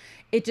then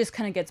it just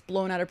kind of gets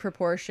blown out of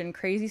proportion.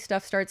 Crazy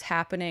stuff starts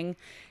happening.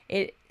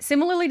 It,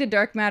 similarly to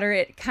Dark Matter,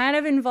 it kind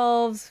of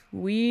involves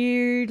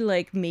weird,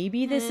 like,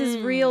 maybe this is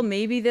real,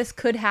 maybe this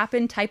could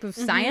happen type of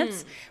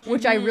science,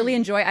 which I really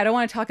enjoy. I don't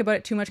want to talk about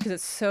it too much because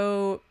it's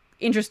so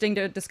interesting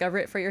to discover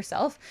it for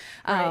yourself.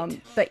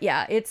 Right. But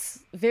yeah,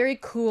 it's very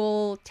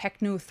cool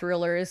techno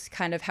thrillers,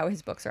 kind of how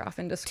his books are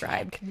often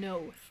described.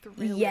 No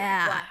thriller.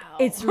 Yeah, Wow.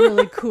 it's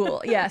really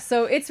cool. Yeah,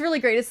 so it's really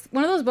great. It's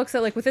one of those books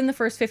that, like, within the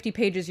first 50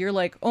 pages, you're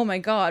like, oh my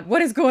god,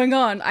 what is going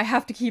on? I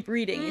have to keep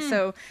reading.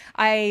 So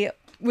I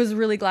was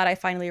really glad I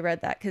finally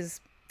read that, because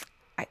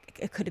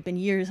it could have been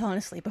years,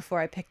 honestly, before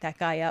I picked that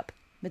guy up.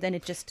 But then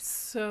it just,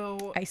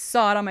 So I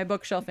saw it on my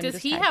bookshelf and does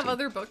just he had have to.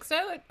 other books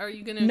out? Are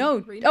you gonna No.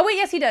 read Oh wait,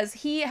 yes, he does.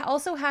 He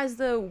also has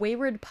the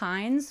Wayward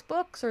Pines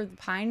books, or the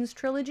Pines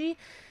trilogy.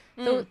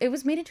 So it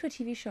was made into a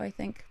TV show, I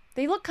think.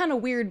 They look kind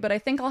of weird, but I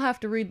think I'll have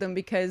to read them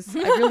because I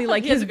really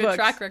like he his has a good books.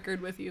 track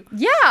record with you.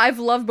 Yeah, I've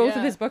loved both of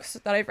Yeah. his books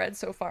that I've read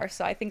so far,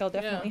 so I think I'll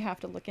definitely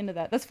have to look into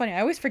that. That's funny. I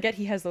always forget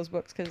he has those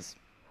books because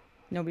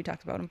nobody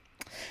talks about them.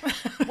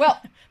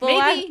 Well,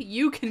 Maybe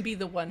you can be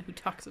the one who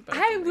talks about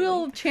I them, will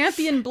really.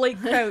 champion Blake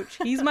Crouch.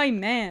 He's my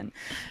man.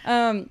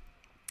 And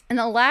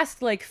the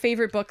last, like,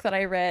 favorite book that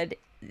I read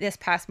this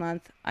past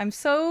month, I'm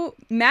so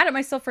mad at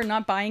myself for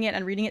not buying it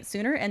and reading it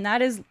sooner, and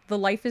that is the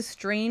Life is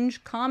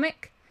Strange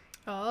comic.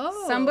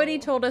 Oh. Somebody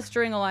told us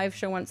during a live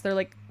show once, they're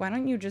like, why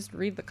don't you just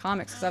read the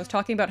comics? Because I was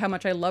talking about how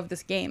much I love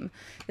this game.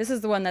 This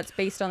is the one that's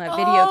based on that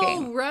video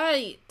game. Oh,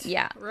 right.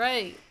 Yeah.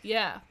 Right.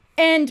 Yeah.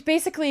 And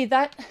basically,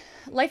 that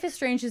Life is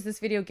Strange is this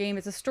video game.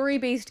 It's a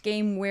story-based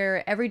game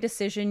where every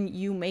decision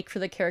you make for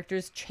the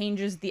characters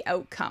changes the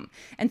outcome.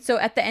 And so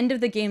at the end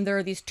of the game, there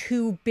are these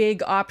two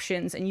big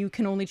options, and you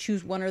can only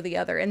choose one or the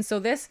other. And so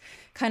this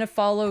kind of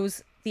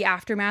follows the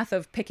aftermath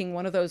of picking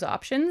one of those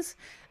options,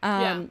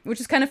 which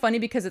is kind of funny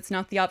because it's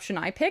not the option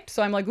I picked.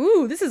 So I'm like,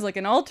 ooh, this is like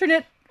an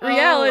alternate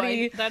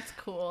reality. That's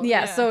cool.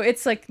 Yeah, so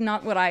it's like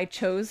not what I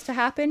chose to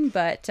happen,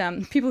 but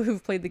people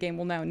who've played the game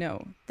will now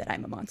know that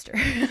I'm a monster.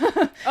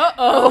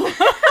 Uh-oh.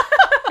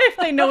 If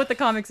they know what the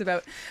comic's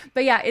about.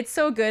 But yeah, it's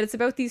so good. It's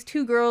about these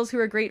two girls who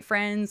are great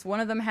friends. One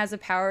of them has a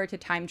power to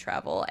time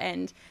travel,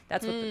 and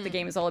that's what the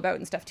game is all about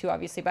and stuff too,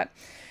 obviously. But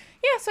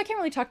yeah, so I can't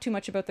really talk too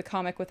much about the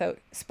comic without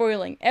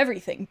spoiling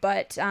everything.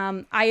 But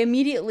I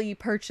immediately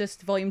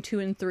purchased volume 2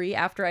 and 3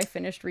 after I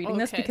finished reading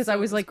this, Okay, because so I it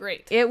was was like,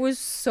 great. it was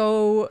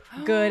so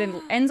good and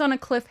ends on a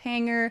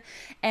cliffhanger.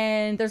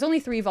 And there's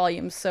only 3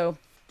 volumes, so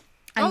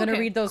I'm going to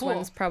Okay, read those cool.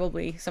 ones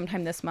probably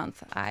sometime this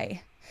month. I'm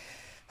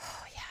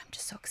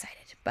just so excited.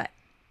 But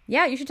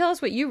yeah, you should tell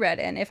us what you read,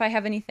 and if I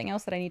have anything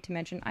else that I need to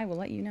mention, I will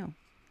let you know.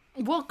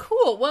 Well,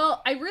 cool.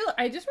 Well,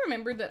 I just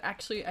remembered that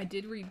actually I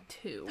did read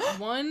 2.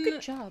 One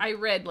Good job. I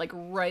read like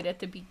right at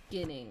the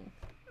beginning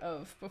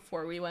of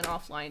before we went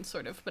offline,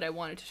 sort of, but I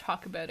wanted to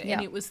talk about it. Yeah.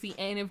 And it was the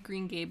Anne of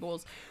Green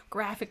Gables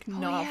graphic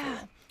novel yeah.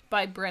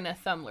 by Brenna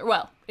Thumler.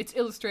 Well, it's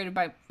illustrated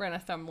by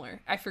Brenna Thumler.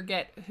 I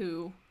forget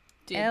who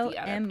did the L.M.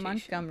 adaptation.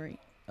 Montgomery.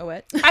 Oh,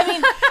 what? I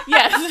mean,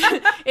 yes,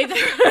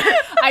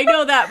 I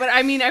know that, but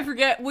I mean, I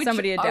forget which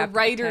Somebody adapted the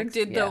writer text,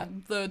 did yeah.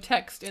 the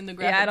text in the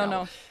graphic Yeah, I don't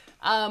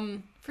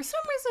novel. For some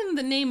reason,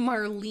 the name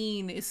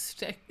Marlene is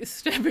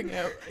stepping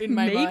out in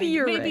my mind. Maybe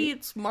you're Maybe right.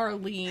 it's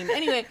Marlene.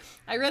 Anyway,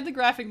 I read the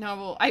graphic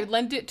novel. I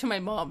lent it to my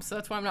mom, so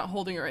that's why I'm not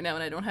holding it right now,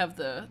 and I don't have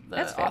the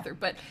That's fair. author.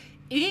 But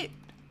it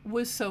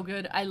was so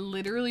good. I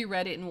literally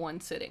read it in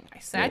one sitting. I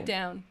sat Whoa.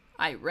 down,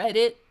 I read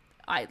it,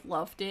 I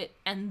loved it,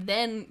 and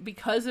then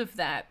because of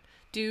that,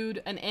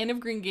 dude, an Anne of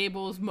Green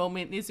Gables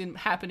moment is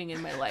happening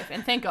in my life,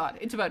 and thank God,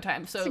 it's about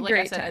time. So, It's a like I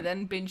great said, I time.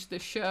 then binged the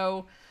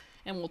show,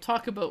 and we'll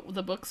talk about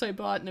the books I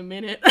bought in a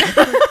minute.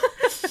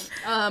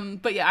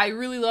 But yeah, I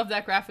really love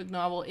that graphic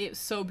novel. It's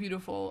so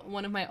beautiful.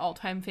 One of my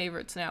all-time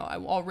favorites now. I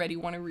already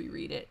want to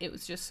reread it. It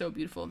was just so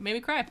beautiful. Made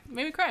me cry.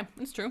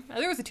 It's true.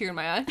 There was a tear in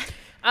my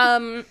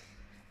eye.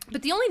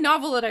 But the only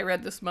novel that I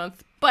read this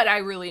month, but I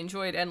really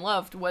enjoyed and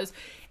loved, was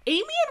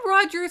Amy and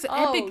Roger's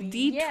Epic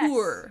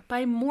Detour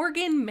by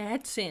Morgan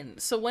Matson.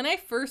 So when I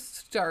first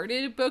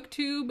started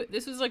BookTube,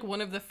 this was like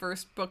one of the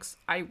first books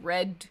I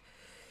read.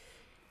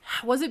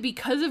 Was it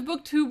because of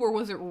BookTube or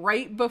was it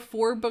right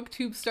before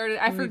BookTube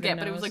started? I forget,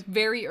 but it was like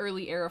very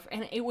early era.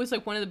 And it was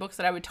like one of the books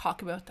that I would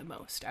talk about the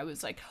most. I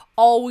was like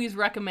always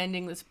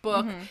recommending this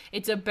book. Mm-hmm.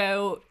 It's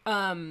about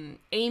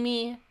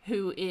Amy,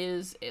 who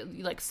is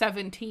like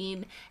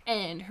 17,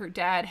 and her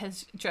dad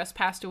has just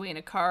passed away in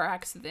a car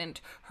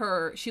accident.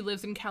 She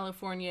lives in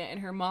California,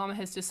 and her mom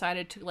has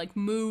decided to like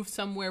move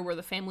somewhere where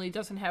the family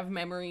doesn't have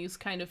memories,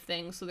 kind of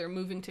thing. So they're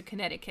moving to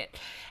Connecticut,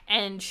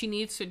 and she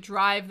needs to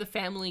drive the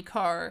family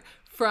car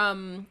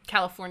from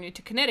California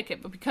to Connecticut,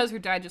 but because her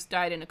dad just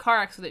died in a car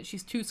accident,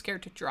 she's too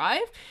scared to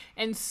drive,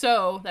 and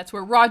so that's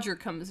where Roger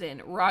comes in.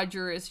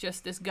 Roger is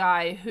just this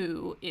guy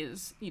who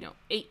is,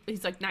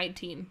 he's like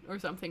 19 or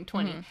something,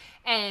 20, mm-hmm.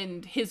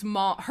 and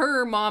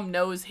her mom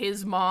knows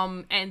his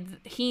mom, and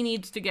he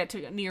needs to get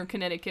to near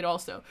Connecticut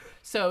also,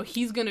 so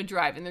he's gonna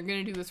drive, and they're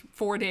gonna do this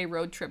 4-day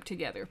road trip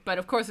together. But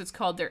of course it's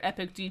called their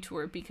Epic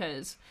Detour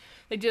because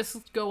they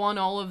just go on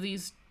all of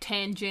these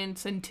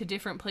tangents and to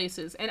different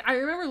places. And I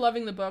remember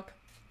loving the book.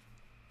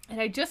 And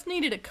I just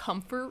needed a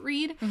comfort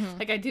read. Mm-hmm.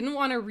 Like, I didn't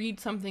want to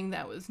read something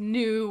that was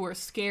new or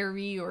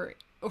scary or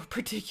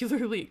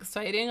particularly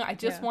exciting. I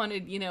just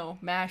wanted,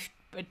 mashed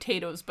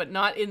potatoes, but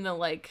not in the,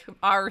 like,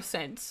 our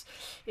sense.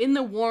 In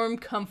the warm,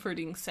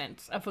 comforting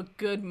sense of a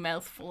good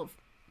mouthful of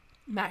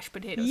mashed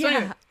potatoes. Yeah. So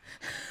anyway,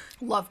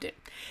 loved it.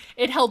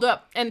 It held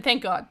up, and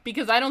thank God,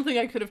 because I don't think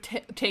I could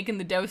have taken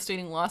the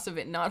devastating loss of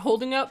it not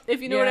holding up,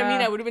 if you know what I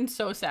mean. I would have been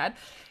so sad.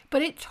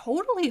 But it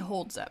totally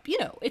holds up.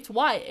 It's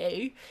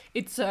YA.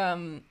 It's,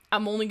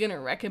 I'm only going to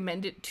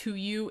recommend it to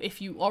you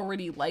if you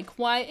already like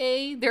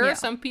YA. There are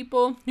some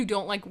people who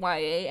don't like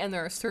YA, and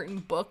there are certain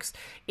books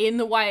in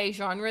the YA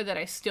genre that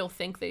I still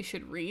think they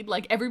should read.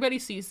 Like, Everybody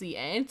Sees the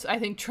Ants, I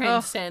think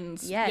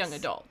transcends young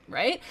adult,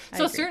 right?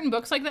 So certain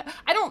books like that.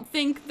 I don't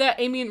think that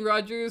Amy and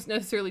Rogers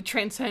necessarily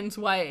transcends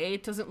YA.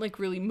 It doesn't, like,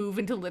 really move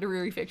into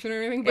literary fiction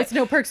or anything. But it's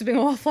No Perks of Being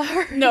a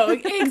Wallflower. No,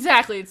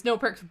 exactly. It's no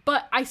perks.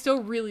 But I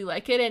still really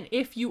like it, and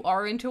if you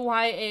are into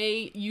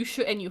YA, you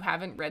should, and you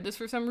haven't read this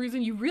for some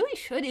reason, you really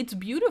should. It's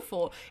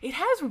beautiful. It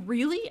has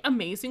really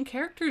amazing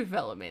character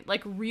development,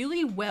 like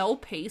really well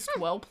paced,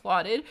 well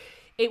plotted.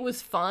 It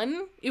was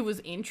fun. It was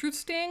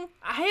interesting.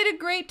 I had a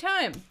great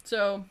time.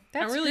 So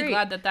I'm really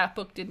glad that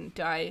book didn't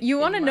die. You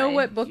want to know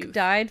what book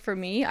died for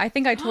me? I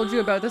think I told you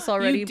about this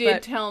already. You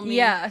did tell me.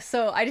 Yeah,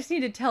 so I just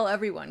need to tell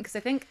everyone because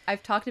I think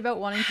I've talked about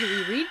wanting to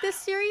reread this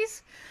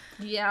series.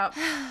 Yeah.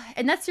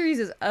 And that series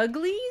is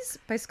Uglies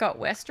by Scott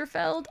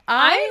Westerfeld.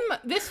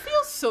 This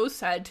feels so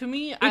sad to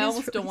me. I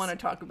almost don't want to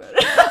talk about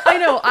it. I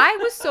know. I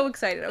was so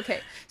excited.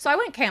 Okay. So I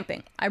went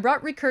camping. I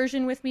brought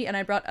Recursion with me and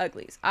I brought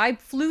Uglies. I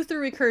flew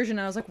through Recursion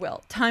and I was like,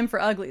 well, time for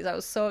Uglies. I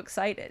was so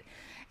excited.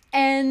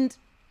 And,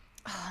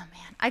 oh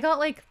man, I got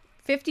like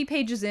 50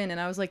 pages in and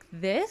I was like,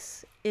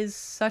 this is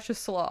such a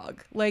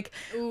slog. Like,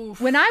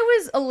 oof. When I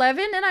was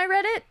 11 and I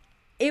read it,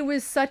 it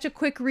was such a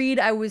quick read.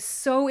 I was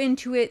so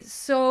into it,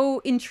 so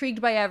intrigued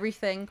by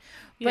everything.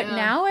 But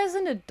now as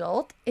an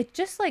adult, it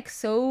just like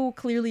so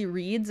clearly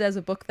reads as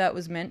a book that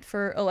was meant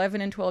for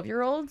 11 and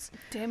 12-year-olds.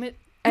 Damn it.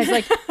 As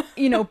like,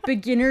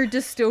 beginner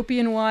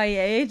dystopian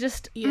YA.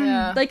 Just,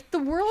 like the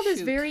world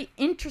is very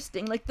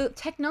interesting. Like the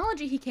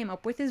technology he came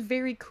up with is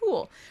very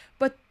cool.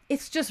 But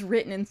it's just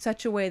written in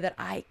such a way that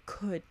I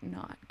could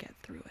not get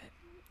through it.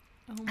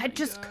 Oh I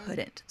just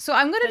couldn't. So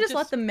I'm going to just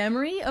let the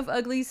memory of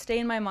Uglies stay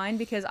in my mind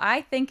because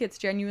I think it's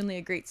genuinely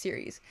a great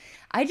series.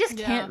 I just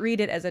can't read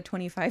it as a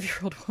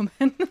 25-year-old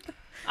woman.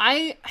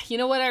 You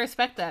know what? I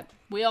respect that.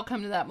 We all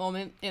come to that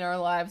moment in our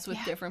lives with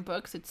different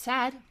books. It's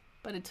sad,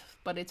 but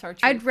it's our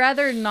truth. I'd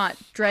rather not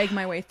drag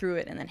my way through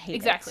it and then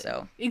hate it.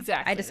 So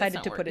exactly. I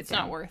decided to put it down. It's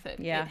not worth it.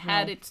 Yeah, it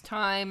had its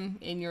time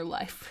in your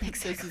life.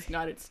 Exactly. This is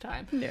not its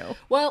time. No.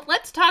 Well,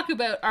 let's talk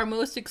about our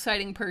most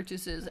exciting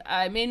purchases.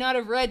 I may not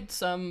have read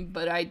some,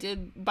 but I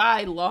did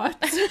buy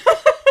lots.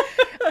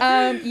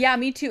 Yeah,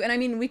 me too. And I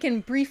mean, we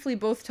can briefly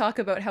both talk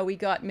about how we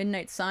got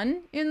Midnight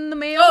Sun in the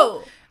mail.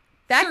 Oh,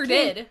 sure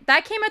did.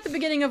 That came at the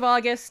beginning of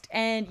August,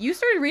 and you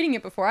started reading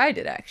it before I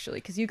did, actually,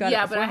 because you got it.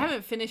 Yeah, but I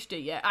haven't finished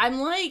it yet. I'm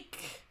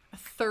like a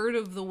third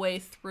of the way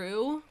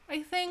through,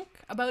 I think.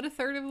 About a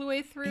third of the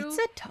way through. It's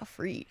a tough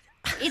read.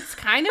 It's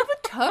kind of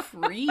a tough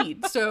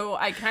read, so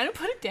I kind of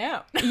put it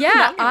down.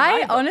 Yeah,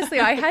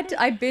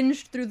 I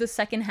binged through the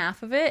second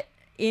half of it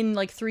in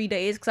like 3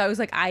 days because I was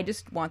like, I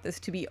just want this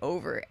to be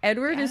over.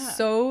 Edward is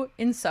so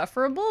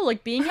insufferable,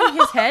 like being in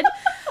his head.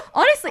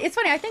 Honestly, it's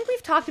funny. I think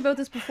we've talked about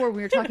this before when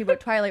we were talking about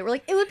Twilight. We're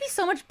like, it would be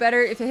so much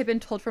better if it had been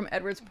told from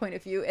Edward's point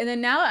of view. And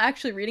then now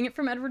actually reading it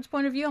from Edward's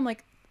point of view, I'm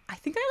like, I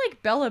think I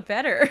like Bella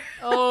better.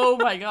 Oh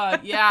my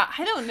God. Yeah.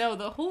 I don't know.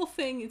 The whole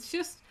thing, it's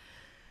just...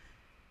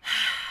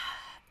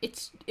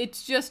 It's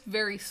just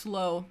very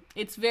slow.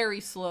 It's very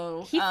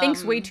slow. He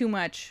thinks way too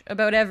much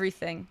about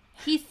everything.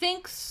 He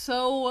thinks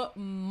so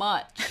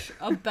much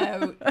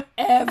about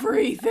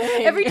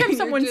everything. Every time You're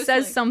someone just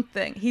says like-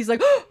 something, he's like,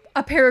 oh,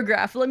 a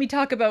paragraph. Let me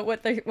talk about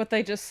what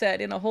they just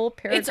said in a whole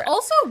paragraph. It's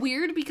also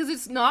weird because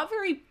it's not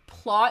very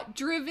plot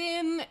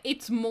driven.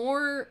 It's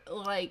more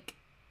like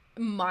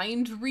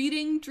mind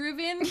reading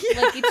driven.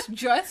 Like it's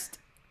just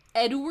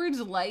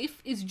Edward's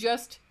life is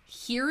just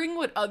hearing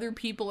what other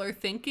people are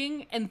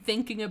thinking and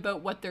thinking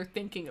about what they're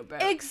thinking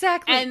about.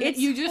 Exactly. And it's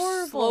you just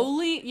horrible.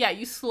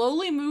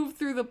 slowly move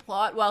through the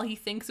plot while he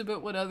thinks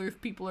about what other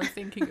people are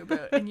thinking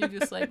about. And you're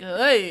just like,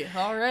 hey,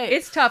 all right.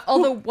 It's tough.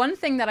 Although one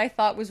thing that I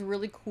thought was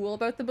really cool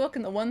about the book,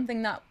 and the one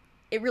thing that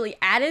it really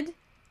added,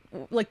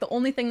 like the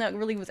only thing that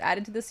really was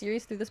added to the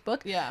series through this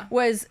book, Yeah.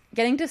 was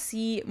getting to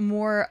see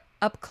more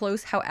up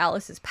close how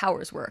Alice's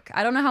powers work.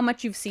 I don't know how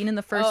much you've seen in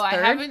the first I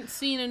third. haven't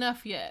seen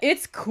enough yet.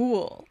 It's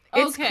cool.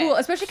 It's Okay. cool,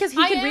 especially because he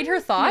I can read her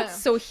am- thoughts, yeah.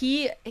 so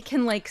he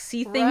can like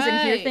see things and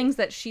hear Right. things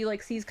that she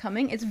like sees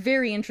coming. It's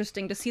very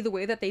interesting to see the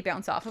way that they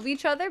bounce off of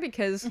each other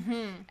because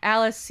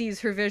Alice sees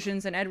her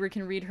visions and Edward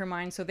can read her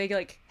mind, so they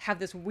like have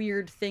this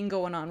weird thing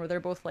going on where they're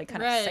both like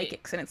kind of Right.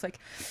 psychics, and it's like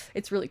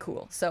it's really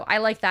cool. So I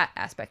like that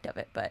aspect of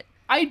it, but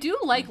I do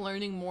like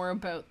learning more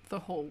about the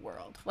whole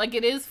world. Like,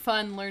 it is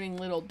fun learning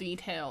little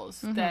details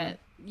that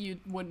you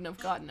wouldn't have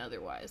gotten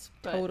otherwise.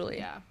 But, Totally.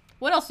 yeah.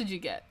 What else did you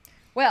get?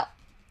 well,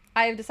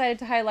 I've decided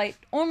to highlight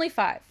only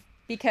 5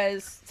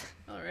 because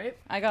All right.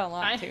 I got a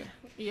lot too.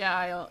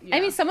 Yeah, I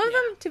mean, some of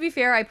them, to be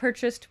fair, I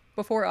purchased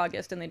before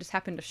August, and they just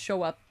happened to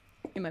show up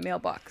in my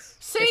mailbox.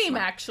 this Same,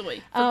 month. actually.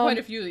 For quite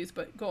a few of these,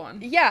 but go on.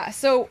 Yeah,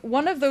 so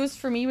one of those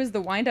for me was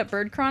the Wind Up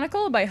Bird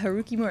Chronicle by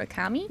Haruki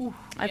Murakami.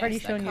 I've already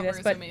yes, that shown you cover this,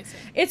 is but amazing.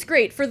 it's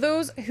great. For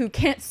those who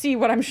can't see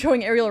what I'm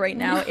showing Ariel right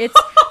now, it's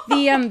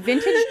the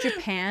Vintage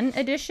Japan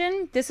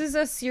edition. This is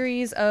a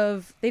series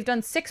of, they've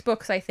done 6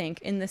 books, I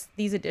think, in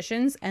these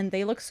editions, and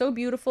they look so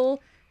beautiful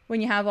when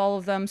you have all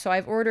of them. So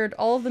I've ordered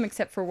all of them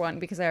except for one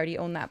because I already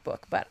own that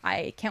book, but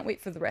I can't wait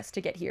for the rest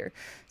to get here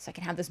so I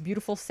can have this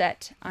beautiful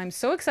set. I'm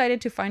so excited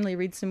to finally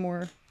read some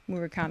more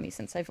Murakami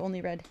since I've only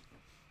read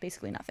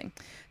basically nothing.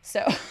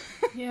 So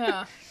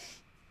Yeah.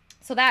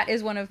 so that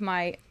is one of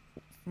my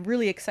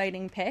really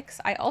exciting picks.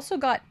 I also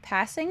got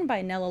Passing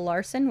by Nella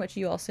Larson, which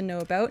you also know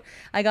about.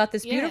 I got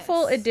this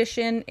beautiful Yes.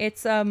 edition.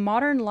 It's a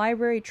modern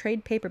library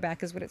trade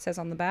paperback is what it says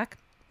on the back.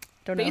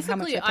 Don't know how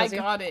much Basically, that I tells you.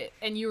 got it,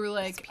 and you were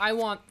like, I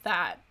want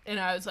that. And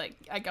I was like,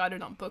 I got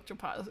it on Book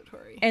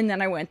Depository. And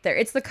then I went there.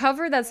 It's the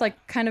cover that's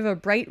like kind of a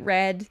bright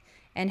red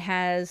and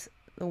has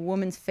the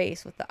woman's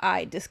face with the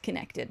eye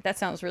disconnected. That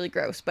sounds really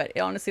gross, but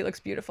it honestly looks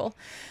beautiful.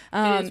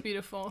 It is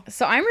beautiful.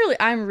 So I'm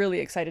really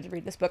excited to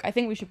read this book. I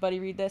think we should buddy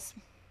read this.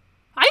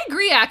 I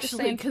agree,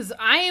 actually, saying. because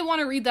I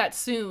want to read that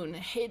soon.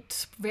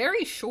 It's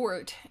very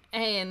short,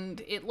 and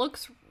it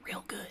looks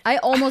real good. I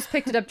almost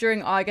picked it up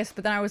during August,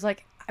 but then I was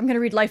like, I'm going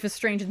to read Life is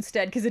Strange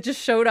instead because it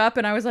just showed up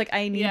and I was like,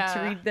 I need to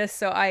Yeah. read this.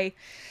 So I'm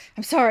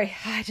sorry.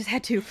 I just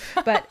had to,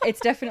 but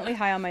it's definitely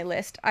high on my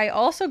list. I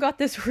also got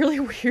this really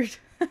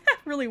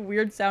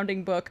weird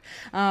sounding book.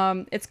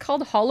 It's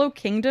called Hollow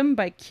Kingdom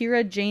by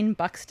Kira Jane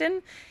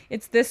Buxton.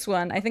 It's this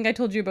one. I think I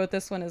told you about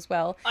this one as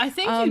well. I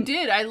think you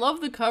did. I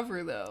love the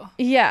cover, though.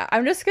 Yeah,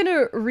 I'm just going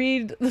to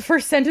read the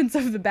first sentence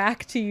of the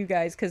back to you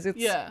guys because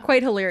it's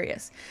quite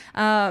hilarious.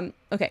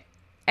 Okay.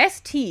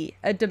 ST,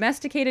 a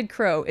domesticated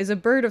crow, is a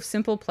bird of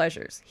simple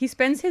pleasures. He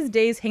spends his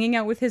days hanging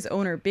out with his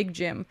owner, Big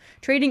Jim,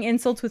 trading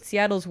insults with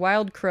Seattle's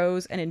wild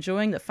crows and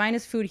enjoying the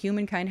finest food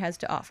humankind has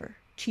to offer,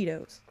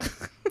 Cheetos.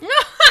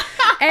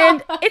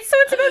 And it's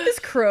about this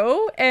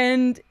crow,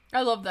 and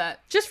I love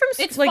that. just from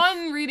It's like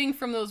fun reading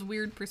from those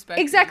weird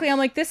perspectives. exactly, I'm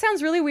like, this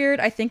sounds really weird.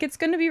 I think it's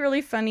going to be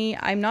really funny.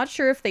 I'm not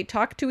sure if they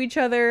talk to each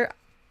other.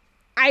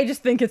 I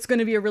just think it's going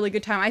to be a really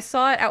good time. I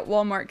saw it at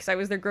Walmart because I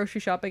was there grocery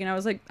shopping and I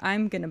was like,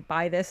 I'm going to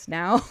buy this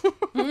now.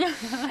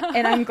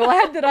 And I'm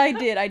glad that I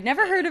did. I'd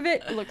never heard of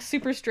it. It looks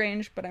super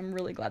strange, but I'm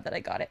really glad that I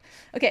got it.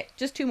 Okay,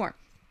 just 2 more.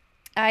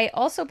 I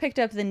also picked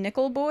up The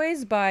Nickel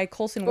Boys by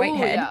Colson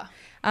Whitehead. yeah.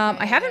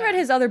 I haven't read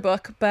his other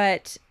book,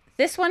 but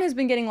this one has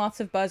been getting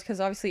lots of buzz because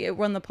obviously it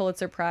won the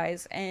Pulitzer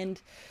Prize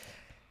and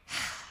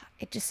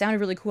it just sounded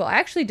really cool. I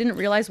actually didn't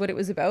realize what it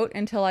was about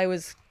until I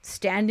was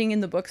standing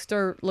in the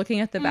bookstore looking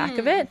at the back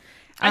of it.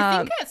 I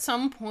think at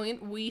some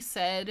point we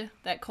said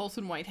that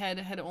Colson Whitehead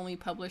had only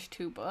published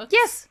 2 books.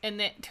 Yes.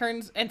 And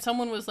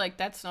someone was like,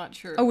 "That's not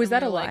true." Oh, was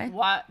And that we were a lie? Like,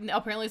 what? No,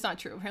 apparently it's not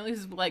true. Apparently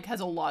this has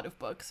a lot of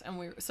books,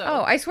 and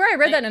Oh, I swear I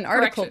read that in an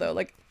article correction. though.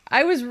 Like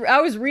I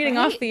was reading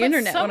off the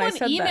internet when I said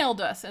someone that. emailed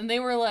us, and they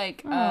were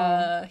like,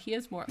 he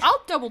has more.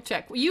 I'll double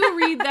check. You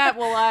read that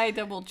while I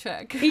double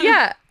check.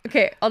 Yeah.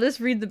 Okay, I'll just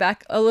read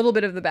a little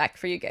bit of the back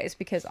for you guys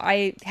because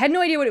I had no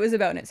idea what it was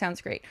about and it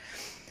sounds great.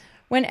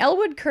 When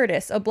Elwood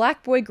Curtis, a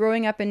black boy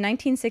growing up in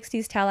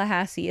 1960s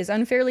Tallahassee, is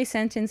unfairly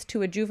sentenced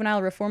to a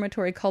juvenile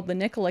reformatory called the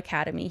Nickel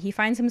Academy, he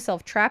finds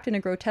himself trapped in a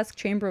grotesque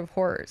chamber of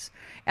horrors.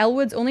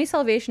 Elwood's only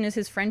salvation is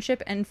his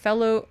friendship and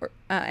fellow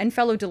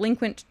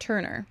delinquent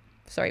Turner.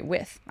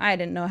 I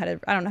don't know how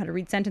to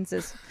read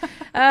sentences.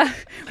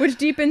 Which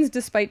deepens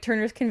despite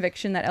Turner's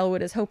conviction that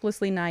Elwood is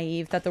hopelessly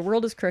naive, that the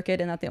world is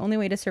crooked, and that the only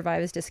way to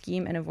survive is to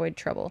scheme and avoid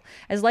trouble.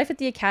 As life at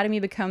the Academy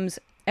becomes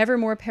ever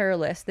more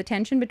perilous, the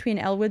tension between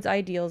Elwood's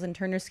ideals and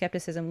Turner's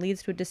skepticism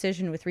leads to a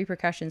decision with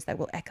repercussions that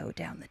will echo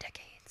down the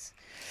decades.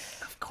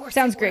 Of course.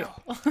 Sounds great.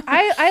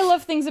 I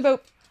love things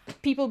about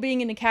people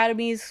being in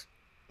academies.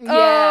 Yeah,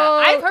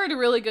 I've heard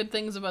really good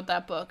things about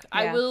that book. Yeah.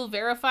 I will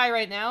verify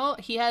right now,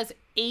 he has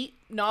 8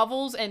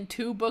 novels and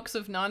 2 books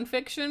of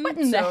nonfiction. What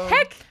in the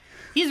heck?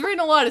 He's written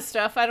a lot of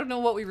stuff. I don't know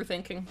what we were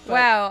thinking.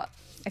 Wow.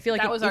 I feel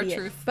like that an was idiot. our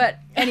truth. But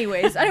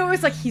anyways, I know it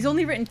was like he's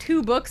only written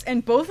 2 books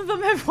and both of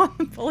them have won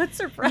the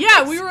Pulitzer Prize.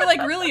 Yeah, we were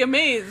like really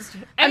amazed.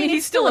 I mean,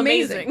 he's still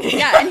amazing.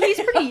 Yeah, and he's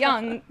pretty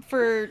young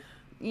for,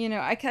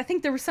 I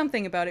think there was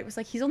something about it. It was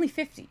like he's only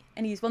 50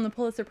 and he's won the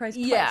Pulitzer Prize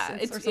twice. Yeah, or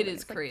it something.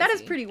 is Like, crazy. that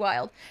is pretty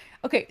wild.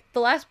 Okay, the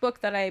last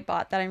book that I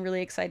bought that I'm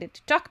really excited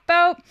to talk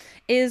about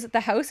is The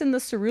House in the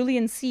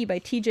Cerulean Sea by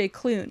T.J.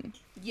 Klune.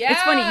 Yeah.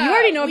 It's funny. You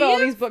already know about all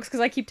these books because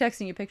I keep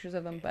texting you pictures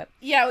of them, but...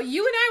 Yeah,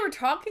 you and I were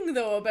talking,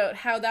 though, about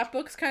how that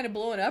book's kind of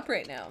blowing up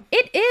right now.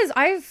 It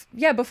is.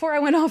 Before I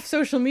went off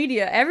social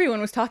media,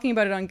 everyone was talking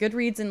about it on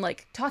Goodreads and,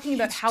 like, talking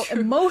about how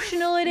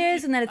emotional it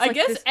is and that it's, I like,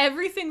 guess this...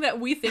 everything that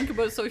we think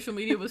about social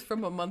media was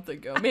from a month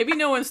ago. Maybe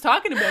no one's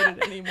talking about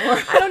it anymore.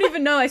 I don't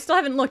even know. I still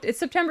haven't looked. It's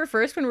September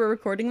 1st when we're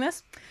recording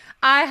this.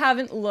 I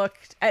haven't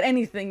looked at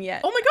anything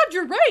yet. Oh my god,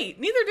 you're right.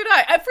 Neither did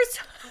I.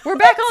 We're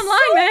back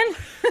online, man.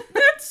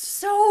 That's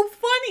so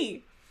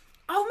funny.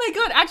 Oh my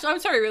god, actually, I'm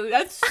sorry, really.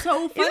 That's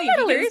so funny. Isn't that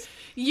hilarious?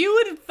 You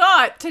would have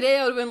thought today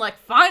I would have been like,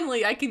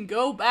 finally, I can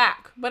go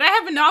back. But I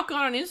haven't not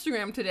gone on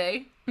Instagram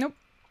today. Nope.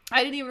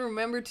 I didn't even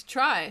remember to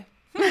try.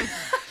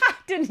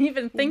 Didn't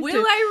even think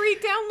Will I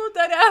re-download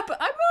that app?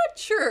 I'm not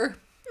sure.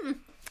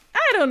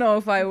 I don't know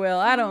if I will.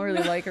 I don't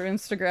really like her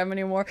Instagram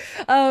anymore.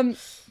 But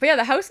yeah,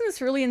 The House in the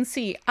Cerulean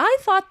Sea. I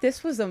thought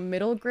this was a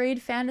middle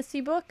grade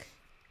fantasy book,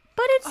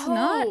 but it's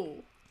not.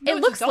 No, It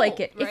it's looks like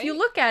adult, it. If right? you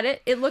look at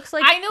it, it looks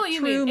like I know what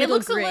you true mean. It middle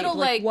looks a grade, little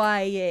like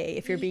YA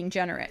if you're being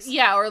generous.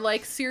 Yeah, or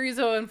like series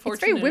of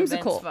unfortunate very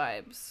whimsical.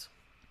 events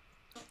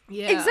vibes.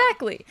 Yeah.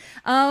 Exactly.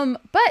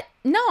 But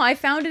no, I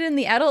found it in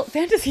the adult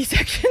fantasy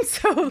section,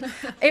 so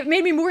it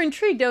made me more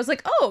intrigued. I was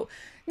like, oh,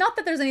 not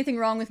that there's anything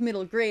wrong with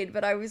middle grade,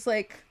 but I was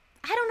like,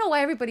 I don't know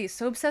why everybody is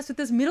so obsessed with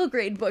this middle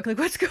grade book. Like,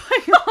 what's going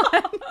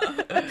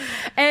on?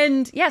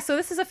 And yeah, so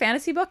this is a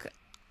fantasy book,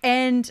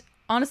 and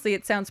honestly,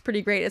 it sounds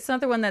pretty great. It's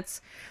another one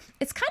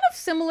it's kind of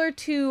similar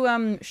to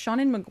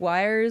Seanan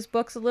McGuire's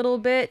books a little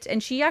bit,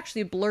 and she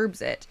actually blurbs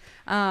it.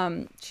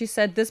 She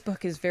said this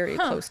book is very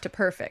close to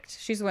perfect.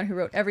 She's the one who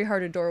wrote Every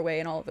Heart a Doorway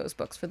and all of those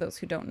books, for those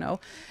who don't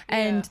know.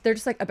 And they're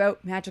just like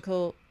about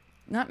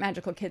not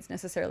magical kids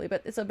necessarily,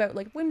 but it's about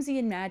like whimsy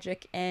and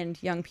magic and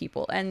young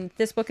people. And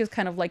this book is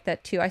kind of like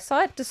that too. I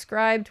saw it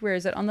described, where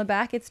is it? On the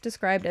back, it's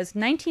described as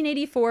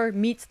 1984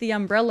 meets the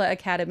Umbrella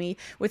Academy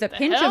with a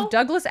pinch hell? of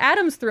Douglas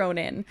Adams thrown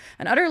in.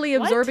 An utterly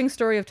absorbing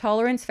story of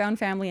tolerance, found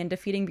family, and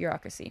defeating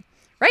bureaucracy.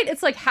 Right?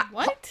 It's like,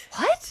 What?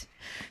 What?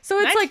 So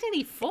it's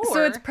 1984? like,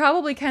 so it's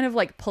probably kind of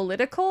like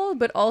political,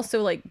 but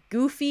also like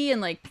goofy,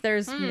 and like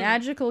there's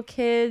magical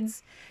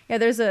kids. Yeah,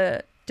 there's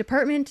a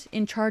department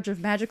in charge of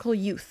magical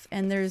youth,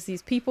 and there's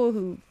these people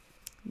who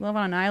live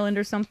on an island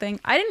or something.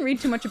 I didn't read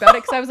too much about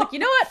it because I was like, you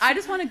know what? I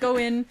just want to go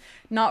in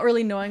not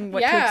really knowing what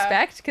to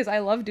expect, because I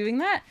love doing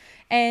that.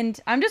 And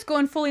I'm just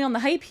going fully on the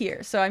hype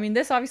here. So, I mean,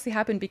 this obviously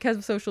happened because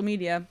of social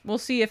media. We'll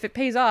see if it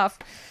pays off.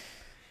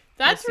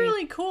 That's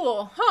really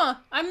cool. Huh.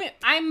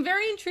 I'm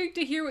very intrigued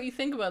to hear what you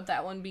think about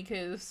that one,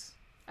 because,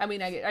 I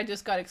mean, I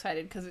just got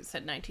excited because it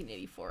said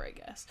 1984, I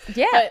guess.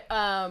 Yeah.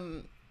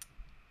 But,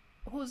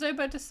 what was I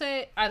about to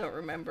say? I don't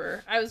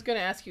remember. I was going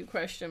to ask you a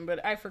question,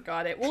 but I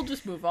forgot it. We'll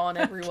just move on,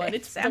 everyone.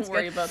 Okay, Don't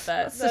worry about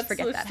that. Let's just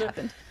forget that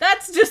happened.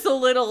 That's just a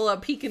little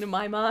peek into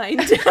my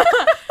mind.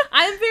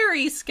 I'm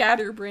very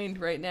scatterbrained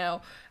right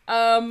now.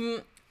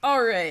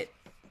 All right.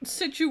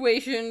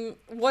 Situation.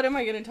 What am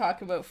I going to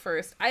talk about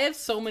first? I have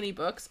so many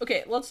books.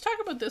 Okay, let's talk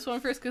about this one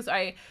first, because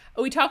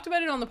we talked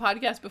about it on the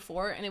podcast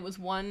before, and it was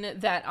one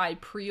that I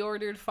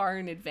pre-ordered far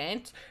in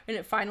advance, and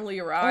it finally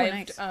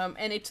arrived. Oh, nice.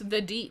 And it's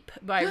The Deep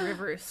by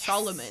River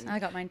Solomon. I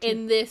got mine too.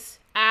 In this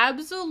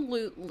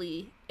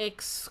absolutely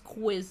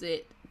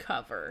exquisite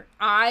cover.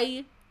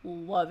 I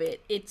love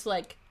it. It's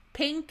like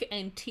pink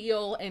and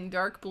teal and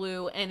dark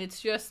blue, and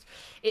it's just,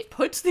 it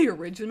puts the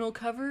original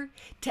cover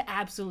to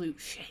absolute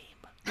shame.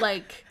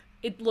 Like,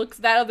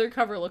 that other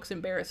cover looks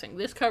embarrassing.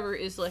 This cover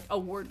is like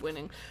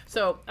award-winning.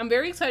 So I'm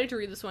very excited to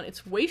read this one.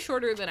 It's way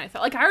shorter than I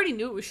thought. Like, I already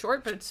knew it was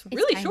short, but it's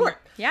really tiny. short.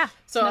 Yeah.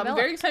 So I'm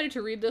very excited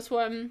to read this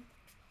one.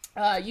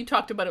 You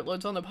talked about it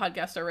loads on the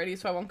podcast already,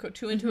 so I won't go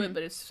too into it,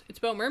 but it's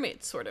about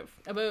mermaids, sort of.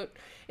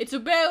 It's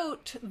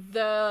about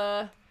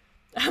the...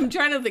 I'm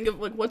trying to think of,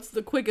 like, what's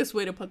the quickest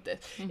way to put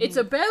this. It's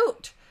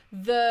about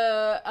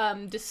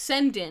the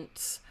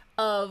descendants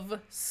of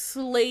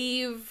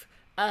slave...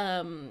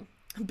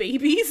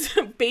 babies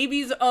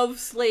of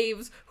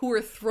slaves who were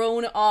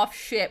thrown off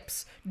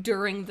ships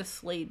during the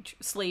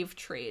slave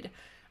trade.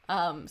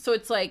 So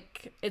it's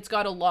like, it's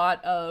got a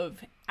lot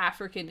of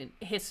African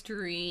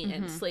history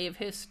and slave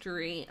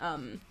history.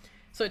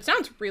 So it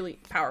sounds really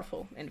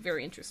powerful and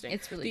very interesting.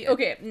 It's really good.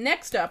 Okay,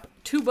 next up,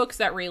 2 books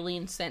that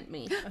Raylene sent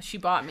me. She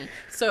bought me.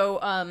 So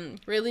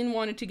Raylene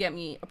wanted to get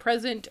me a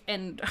present,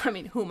 and I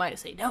mean, who am I to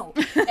say no?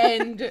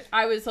 And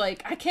I was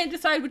like, I can't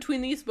decide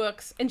between these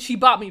books, and she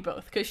bought me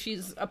both because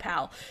she's a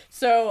pal.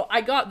 So I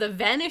got The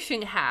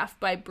Vanishing Half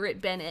by Britt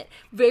Bennett.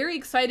 Very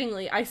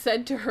excitingly, I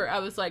said to her, I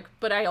was like,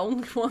 but I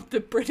only want the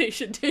British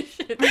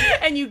edition.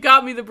 And you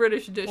got me the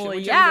British edition,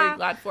 which I'm very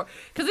glad for.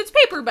 Because it's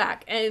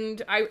paperback,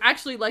 and I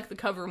actually like the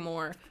cover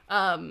more.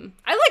 I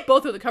like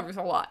both of the covers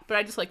a lot, but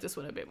I just like this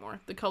one a bit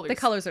more. The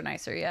colors are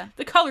nicer, yeah.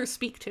 The colors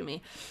speak to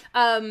me.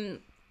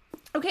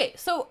 Okay,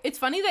 so it's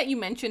funny that you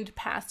mentioned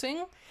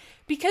passing,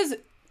 because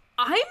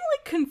I'm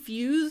like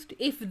confused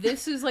if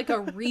this is like a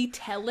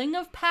retelling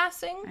of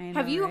Passing. I know,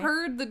 Have you right?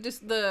 heard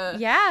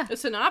the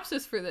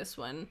synopsis for this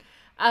one?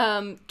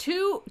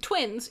 2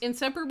 twins,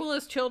 inseparable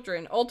as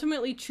children,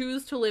 ultimately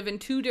choose to live in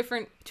two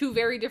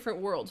very different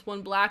worlds,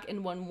 one black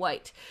and one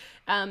white.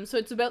 So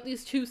it's about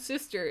these 2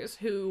 sisters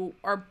who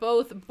are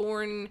both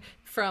born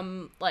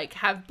from, like,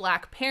 have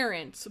black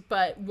parents,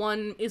 but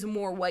one is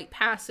more white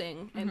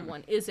passing and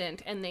one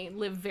isn't, and they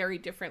live very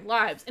different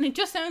lives. And it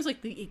just sounds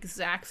like the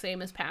exact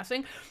same as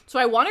Passing. So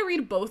I want to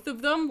read both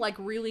of them, like,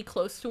 really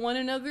close to one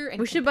another. And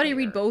we should buddy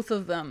read both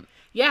of them.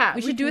 Yeah.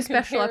 We should do a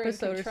special compare and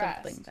episode or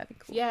contrast. something. That'd be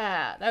cool.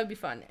 Yeah, that would be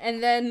fun.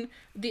 And then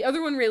the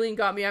other one Raylene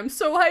got me, I'm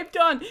so hyped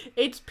on.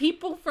 It's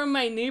People from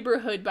My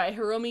Neighborhood by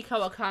Hiromi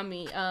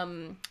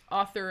Kawakami,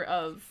 author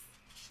of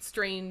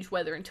Strange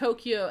Weather in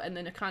Tokyo and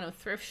the Nakano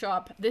Thrift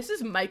Shop. This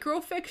is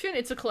microfiction.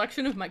 It's a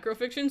collection of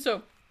microfiction.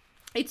 So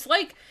it's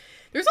like,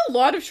 there's a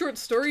lot of short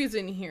stories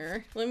in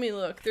here. Let me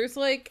look. There's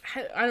like,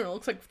 I don't know, it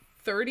looks like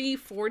 30,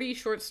 40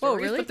 short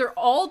stories. really? But they're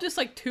all just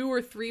like 2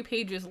 or 3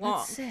 pages long.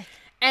 That's sick.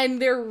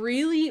 And they're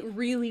really,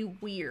 really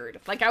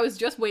weird. Like, I was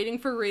just waiting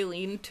for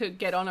Raylene to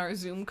get on our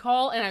Zoom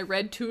call, and I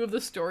read 2 of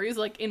the stories,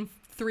 like, in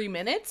 3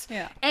 minutes.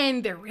 Yeah.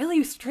 And they're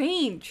really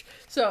strange.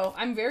 So,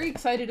 I'm very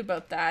excited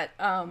about that.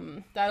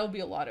 That'll be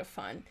a lot of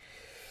fun.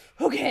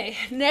 Okay,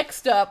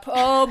 next up.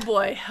 Oh,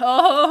 boy.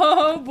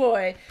 Oh,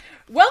 boy.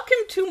 Welcome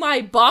to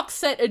my box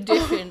set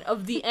edition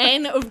of the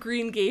Anne of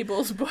Green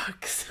Gables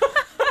books.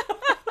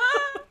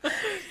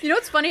 You know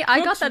what's funny?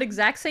 I got that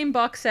exact same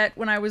box set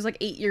when I was like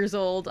 8 years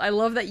old. I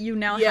love that you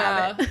now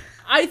have it.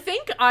 I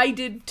think I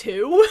did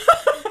too.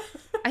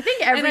 I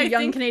think every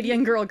young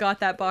Canadian girl got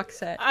that box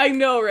set. I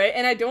know, right?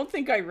 And I don't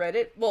think I read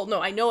it. Well,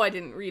 no, I know I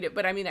didn't read it,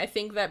 but I mean, I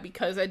think that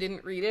because I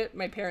didn't read it,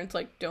 my parents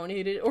like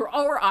donated it,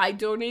 or I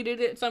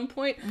donated it at some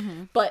point.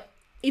 But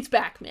it's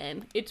back,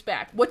 man. It's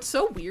back. What's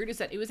so weird is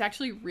that it was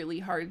actually really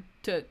hard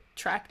to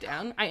track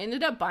down. I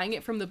ended up buying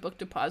it from the Book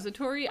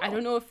Depository. I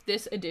don't know if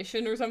this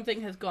edition or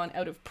something has gone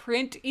out of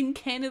print in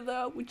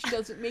Canada, which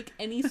doesn't make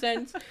any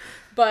sense.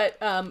 But,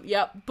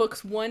 yeah,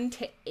 books 1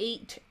 to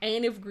 8,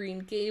 Anne of Green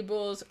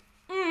Gables.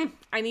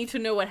 I need to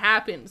know what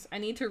happens. I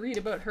need to read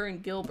about her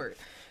and Gilbert.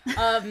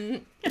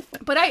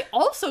 But I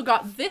also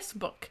got this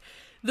book,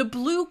 The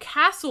Blue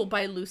Castle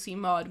by Lucy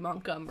Maud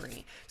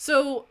Montgomery.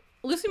 So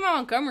Lucy Maud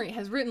Montgomery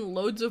has written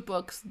loads of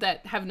books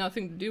that have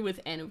nothing to do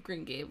with Anne of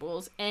Green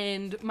Gables,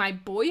 and my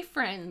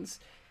boyfriend's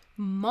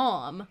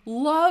mom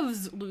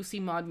loves Lucy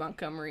Maud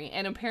Montgomery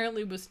and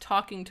apparently was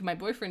talking to my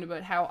boyfriend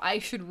about how I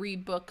should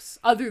read books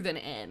other than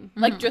Anne,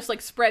 like just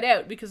like spread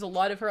out, because a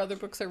lot of her other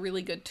books are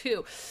really good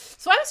too.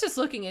 So I was just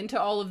looking into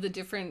all of the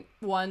different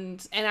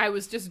ones, and I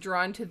was just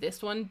drawn to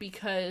this one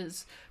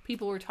because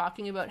people were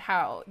talking about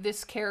how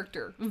this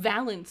character,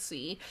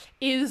 Valency,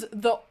 is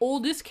the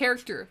oldest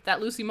character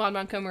that Lucy Maud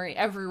Montgomery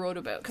ever wrote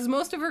about, because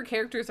most of her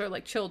characters are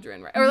like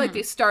children, right? Or like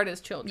they start as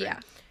children. Yeah.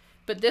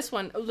 But this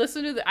one,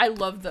 listen to the. I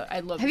love.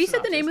 Have you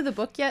said the name of the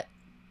book yet?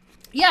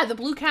 Yeah, The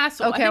Blue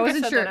Castle. Okay, I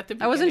wasn't sure.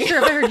 I wasn't sure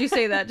if I heard you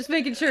say that. Just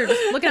making sure.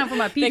 Just looking out for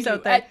my peeps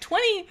out there.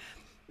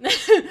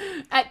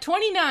 At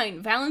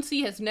 29,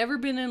 Valency has never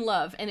been in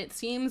love, and it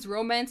seems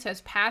romance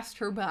has passed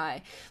her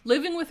by.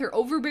 Living with her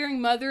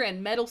overbearing mother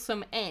and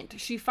meddlesome aunt,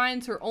 she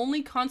finds her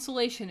only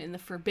consolation in the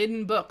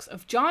forbidden books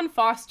of John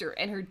Foster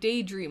and her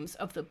daydreams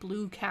of the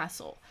Blue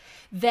Castle.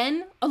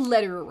 Then a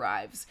letter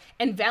arrives,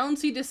 and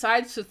Valency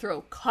decides to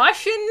throw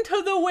caution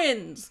to the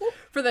winds.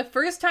 For the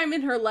first time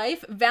in her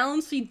life,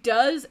 Valency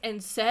does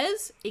and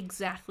says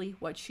exactly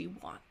what she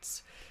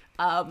wants.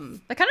 That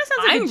kind of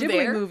sounds like a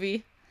Ghibli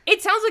movie. It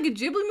sounds like a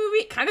Ghibli movie.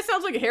 It kind of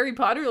sounds like a Harry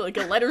Potter, like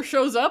a letter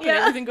shows up and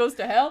everything goes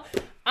to hell.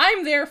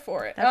 I'm there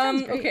for it. That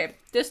sounds great. Okay,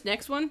 this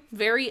next one,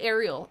 very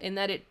Ariel in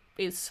that it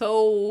is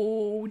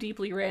so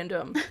deeply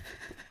random.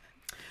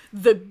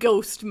 The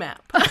Ghost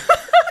Map.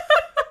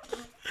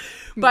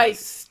 By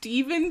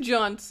Stephen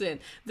Johnson.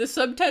 The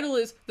subtitle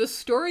is The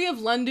Story of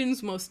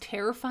London's Most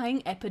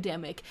Terrifying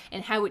Epidemic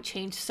and How It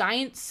Changed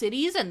Science,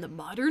 Cities, and the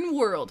Modern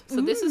World.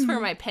 So this is for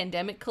my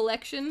pandemic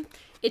collection.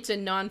 It's a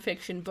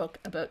nonfiction book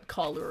about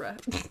cholera.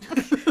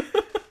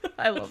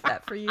 I love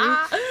that for you.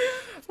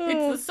 It's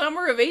the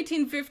summer of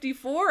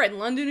 1854 and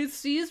London is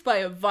seized by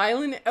a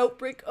violent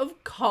outbreak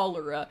of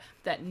cholera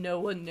that no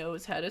one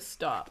knows how to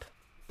stop.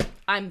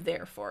 I'm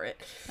there for it.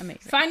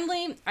 Amazing.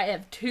 Finally, I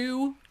have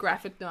 2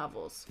 graphic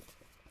novels.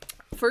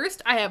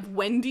 First, I have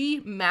Wendy,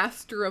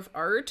 Master of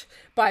Art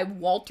by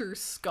Walter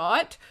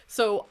Scott.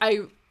 So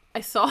I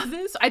saw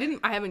this. I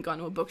haven't gone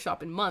to a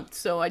bookshop in months,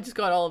 so I just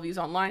got all of these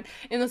online.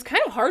 And it's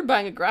kind of hard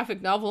buying a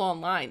graphic novel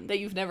online that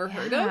you've never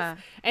heard of.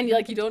 And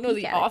you don't know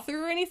the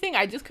author or anything.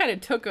 I just kind of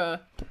took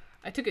a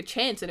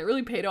chance, and it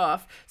really paid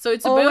off. So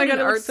it's about an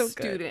art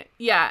student.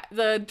 Yeah,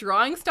 the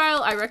drawing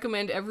style, I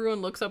recommend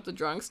everyone looks up the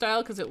drawing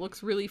style because it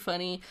looks really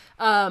funny.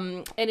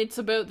 And it's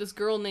about this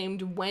girl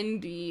named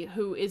Wendy,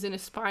 who is an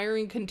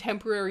aspiring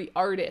contemporary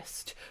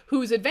artist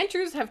whose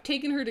adventures have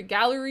taken her to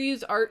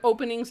galleries, art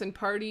openings, and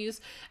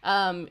parties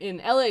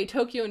in LA,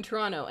 Tokyo, and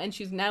Toronto. And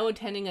she's now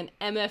attending an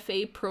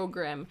MFA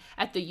program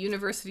at the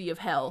University of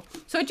Hell.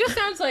 So it just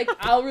sounds like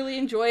I'll really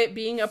enjoy it.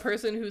 Being a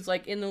person who's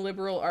like in the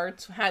liberal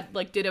arts,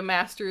 did a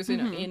master's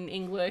in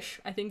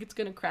English. I think it's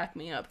gonna crack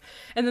me up.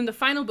 And then the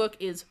final book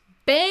is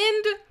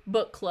Banned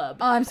Book Club.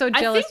 Oh, I'm so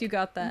jealous you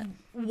got that.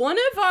 One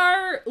of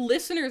our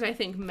listeners, I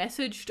think,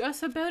 messaged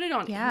us about it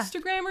on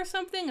Instagram or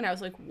something, and I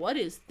was like, what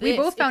is this? We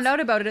both found out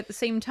about it at the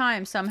same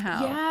time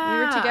somehow. Yeah,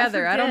 we were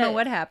together. I don't know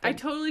what happened. I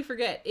totally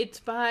forget. It's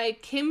by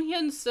Kim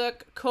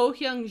Hyun-suk, Ko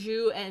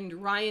Hyung-ju, and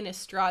Ryan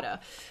Estrada.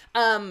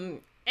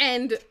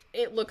 And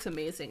it looks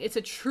amazing. It's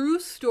a true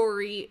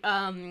story.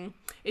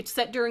 It's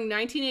set during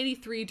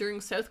 1983, during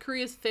South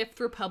Korea's Fifth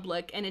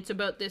Republic, and it's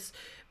about this,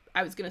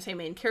 I was going to say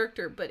main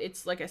character, but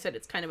it's, like I said,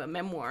 it's kind of a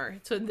memoir.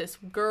 So this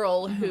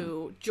girl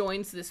who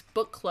joins this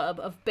book club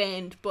of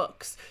banned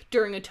books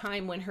during a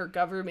time when her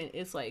government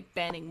is,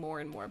 banning more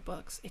and more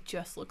books. It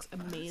just looks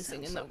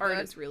amazing, and the art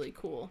is really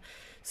cool.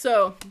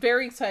 So,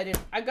 very excited.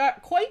 I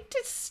got quite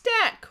a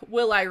stack.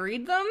 Will I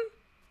read them?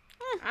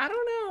 I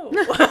don't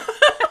know.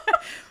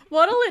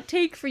 What'll it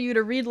take for you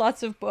to read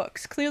lots of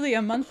books? Clearly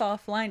a month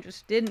offline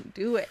just didn't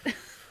do it.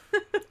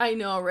 I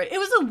know, right? It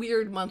was a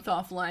weird month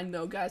offline,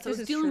 though, guys. I was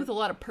dealing with a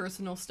lot of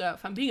personal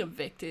stuff. I'm being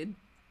evicted.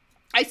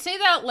 I say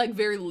that,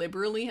 very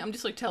liberally. I'm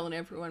just, telling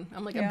everyone.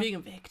 I'm I'm being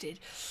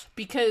evicted.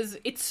 Because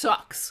it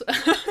sucks.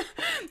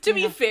 To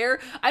be fair,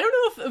 I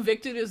don't know if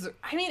evicted is...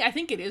 I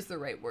think it is the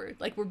right word.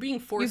 We're being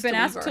forced to leave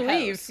our house. You've been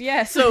asked to leave,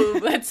 yes. So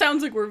that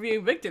sounds like we're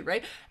being evicted,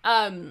 right?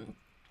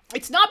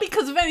 It's not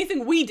because of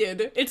anything we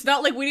did. It's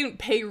not like we didn't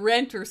pay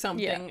rent or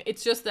something. Yeah.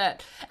 It's just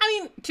that,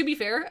 to be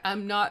fair,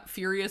 I'm not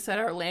furious at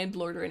our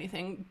landlord or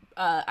anything.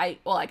 I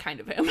kind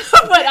of am,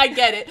 but I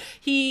get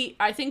it.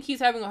 I think he's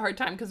having a hard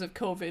time because of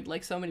COVID,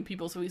 like so many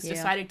people, so he's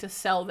decided to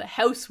sell the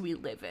house we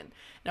live in.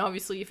 Now,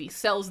 obviously, if he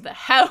sells the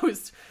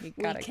house, we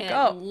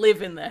can't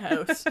live in the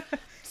house.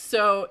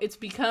 So it's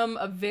become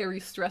a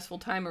very stressful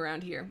time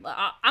around here.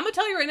 I'm going to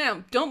tell you right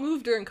now, don't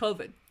move during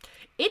COVID.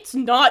 It's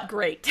not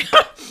great.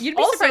 You'd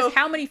be surprised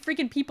how many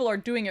freaking people are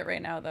doing it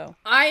right now, though.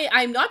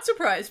 I'm not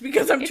surprised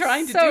because I'm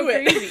trying to do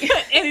it.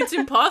 And it's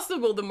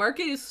impossible. The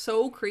market is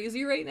so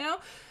crazy right now.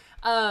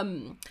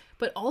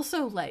 But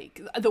also,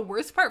 the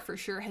worst part for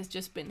sure has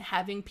just been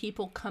having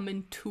people come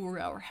and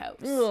tour our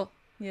house. Ugh.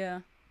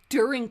 Yeah.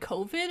 During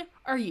COVID?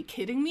 Are you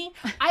kidding me?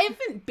 I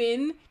haven't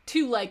been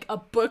to, a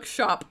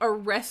bookshop, a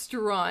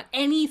restaurant,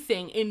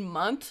 anything in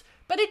months.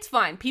 But it's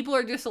fine. People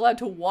are just allowed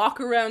to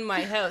walk around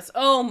my house.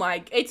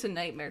 It's a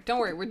nightmare. Don't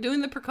worry. We're doing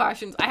the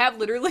precautions. I have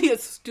literally a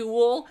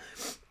stool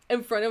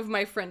in front of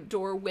my front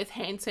door with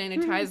hand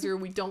sanitizer.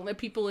 We don't let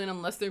people in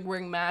unless they're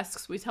wearing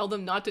masks. We tell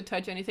them not to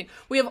touch anything.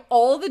 We have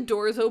all the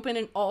doors open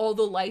and all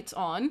the lights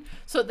on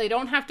so they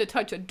don't have to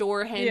touch a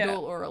door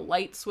handle or a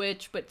light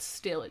switch, but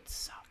still it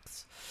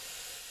sucks.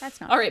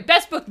 That's not all right.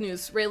 Best book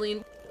news,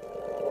 Raylene.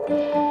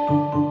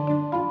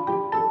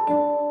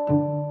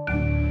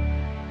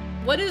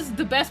 What is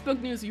the best book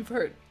news you've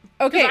heard?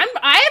 Okay.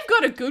 I have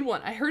got a good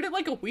one. I heard it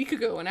a week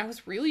ago and I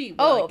was really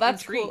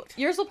that's intrigued. Cool.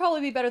 Yours will probably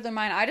be better than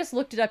mine. I just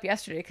looked it up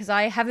yesterday because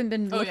I haven't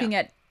been looking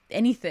at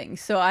anything.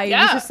 So I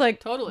was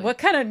just totally. What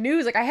kind of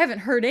news? I haven't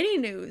heard any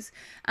news.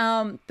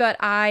 But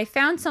I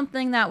found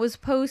something that was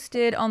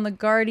posted on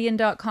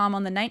theguardian.com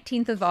on the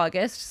 19th of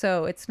August.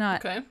 So it's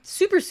not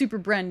super, super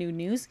brand new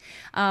news.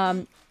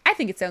 I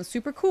think it sounds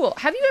super cool.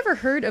 Have you ever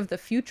heard of the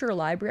Future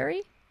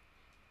Library?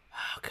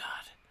 Oh, God.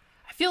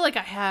 I feel like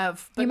I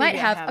have, but you might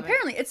have.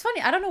 Apparently, it's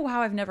funny. I don't know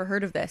how I've never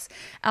heard of this.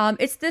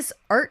 It's this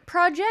art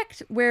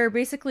project where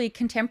basically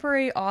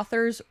contemporary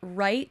authors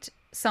write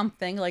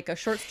something like a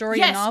short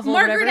story, a novel,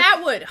 Margaret whatever.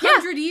 Atwood,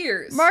 100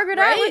 Years. Margaret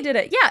Atwood did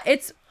it. Yeah,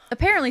 it's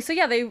apparently. So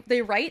yeah,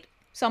 they write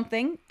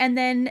something and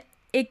then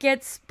it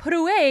gets put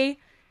away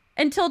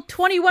until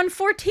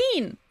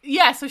 2114.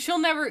 Yeah, so she'll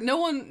never, no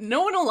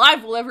one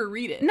alive will ever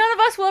read it. None of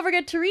us will ever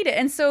get to read it.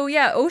 And so,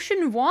 yeah,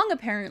 Ocean Vuong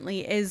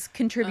apparently is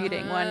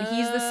contributing one.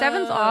 He's the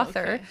 7th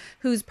author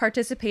who's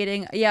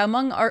participating. Yeah,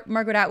 among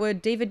Margaret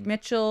Atwood, David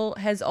Mitchell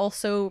has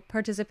also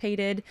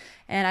participated.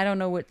 And I don't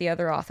know what the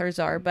other authors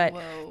are, but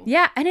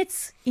yeah, and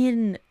it's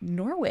in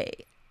Norway.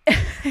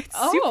 It's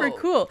super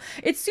cool.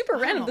 It's super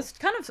random. This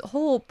kind of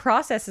whole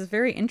process is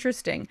very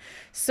interesting.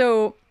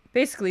 So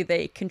basically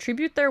they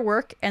contribute their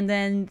work and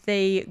then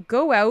they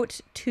go out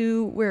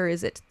to, where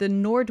is it? The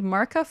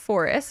Nordmarka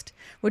Forest,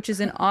 which is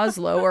in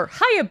Oslo, or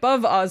high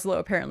above Oslo,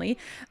 apparently.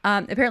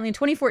 Apparently in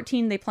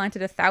 2014, they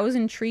planted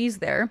 1,000 trees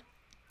there.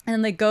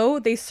 And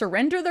then they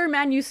surrender their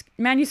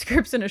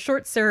manuscripts in a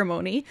short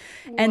ceremony.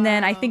 Wow. And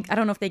then I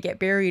don't know if they get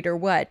buried or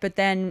what, but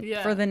then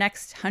for the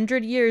next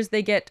 100 years,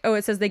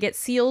 it says they get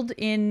sealed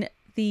in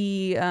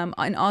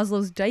in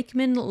Oslo's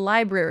Dijkman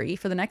Library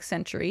for the next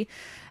century.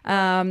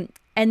 And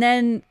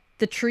then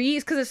the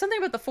trees, because there's something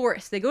about the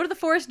forest. They go to the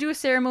forest, do a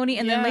ceremony,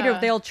 and then later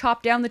they'll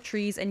chop down the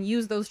trees and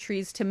use those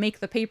trees to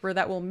make the paper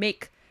that will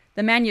make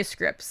the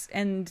manuscripts,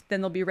 and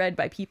then they'll be read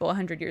by people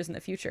 100 years in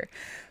the future,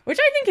 which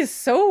I think is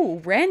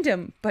so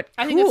random, but cool.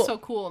 I think it's so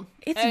cool.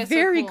 It's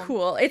very so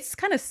cool. It's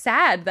kind of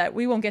sad that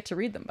we won't get to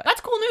read them. But that's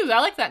cool news.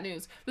 I like that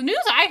news. The news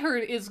I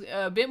heard is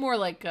a bit more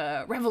like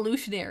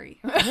revolutionary.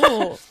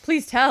 Oh,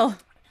 please tell.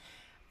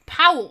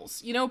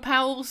 Powell's. You know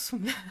Powell's?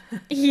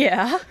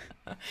 Yeah.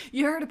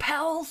 You heard of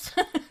Powell's?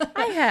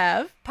 I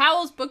have.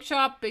 Powell's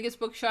Bookshop, biggest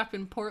bookshop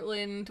in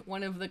Portland,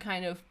 one of the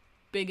kind of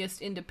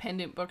biggest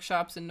independent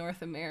bookshops in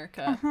North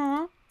America.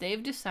 Uh-huh.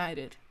 They've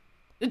decided.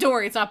 Don't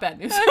worry, it's not bad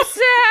news. I'm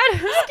sad. I'm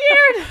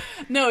scared.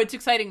 No, it's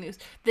exciting news.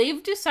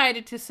 They've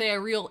decided to say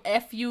a real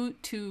F you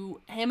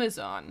to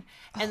Amazon.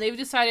 And they've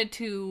decided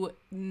to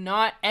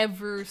not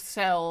ever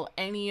sell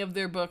any of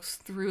their books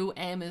through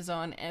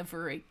Amazon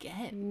ever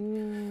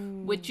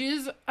again. Ooh. Which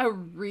is a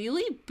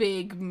really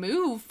big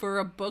move for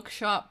a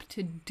bookshop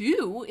to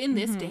do in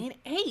this day and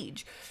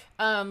age.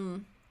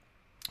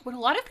 What a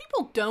lot of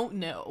people don't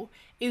know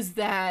is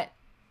that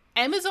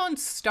Amazon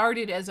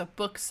started as a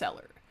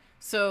bookseller.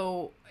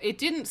 So it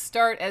didn't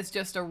start as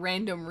just a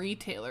random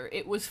retailer.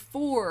 It was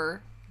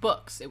for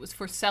books. It was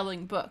for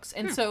selling books.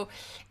 And so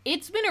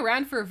it's been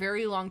around for a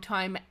very long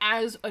time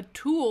as a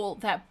tool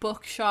that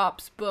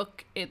bookshops,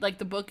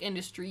 the book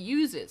industry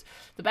uses.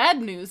 The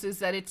bad news is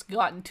that it's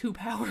gotten too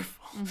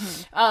powerful.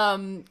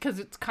 Because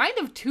it's kind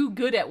of too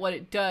good at what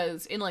it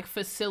does in like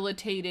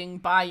facilitating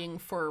buying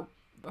for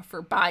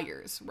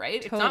buyers,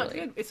 right? Totally. It's not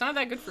good. It's not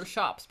that good for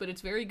shops, but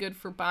it's very good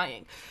for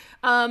buying.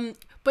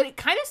 But it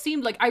kind of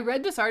seemed like I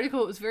read this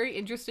article. It was very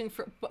interesting.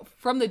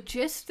 From the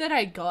gist that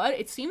I got,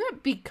 it seemed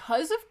that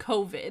because of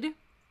COVID,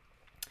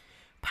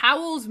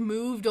 Powell's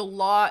moved a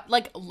lot,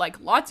 like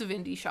lots of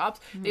indie shops,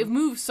 they've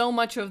moved so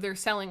much of their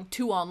selling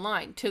to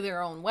online, to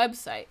their own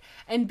website.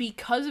 And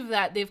because of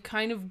that, they've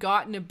kind of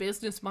gotten a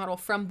business model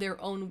from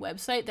their own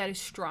website that is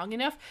strong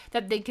enough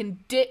that they can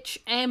ditch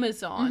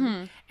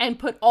Amazon and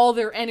put all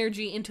their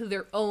energy into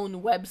their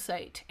own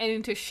website and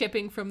into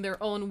shipping from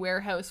their own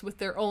warehouse with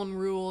their own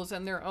rules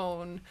and their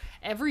own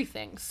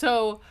everything.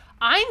 So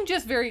I'm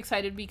just very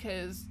excited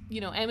because,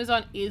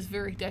 Amazon is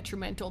very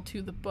detrimental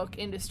to the book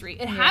industry.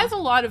 It has a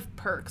lot of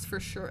perks for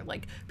sure.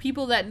 Like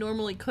people that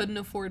normally couldn't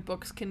afford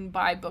books can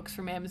buy books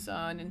from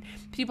Amazon, and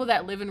people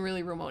that live in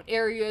really remote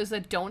areas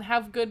that don't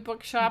have good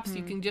bookshops,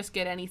 you can just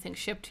get anything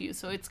shipped to you.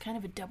 So it's kind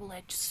of a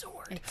double-edged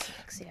sword. It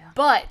sucks, yeah.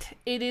 But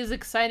it is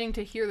exciting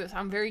to hear this.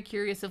 I'm very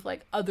curious if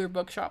other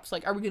bookshops,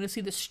 are we going to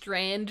see the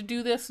Strand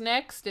do this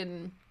next?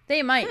 And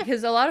they might,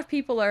 because a lot of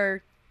people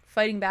are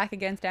fighting back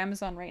against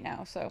Amazon right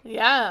now, so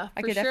yeah,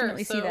 I could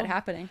definitely see that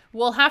happening.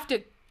 We'll have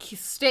to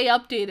stay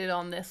updated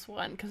on this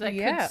one because I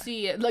could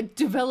see it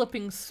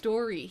developing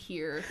story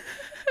here.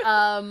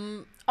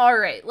 All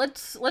right,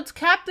 let's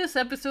cap this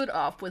episode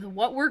off with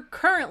what we're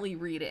currently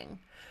reading.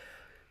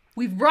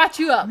 We've brought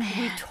you up.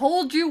 We've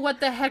told you what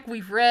the heck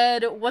we've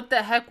read, what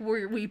the heck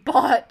we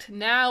bought.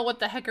 Now, what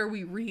the heck are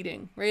we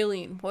reading?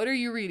 Raylene, what are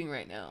you reading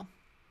right now?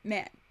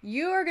 Man,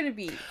 you are going to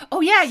be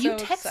you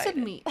texted excited.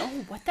 me.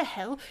 Oh, what the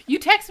hell? You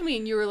texted me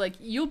and you were like,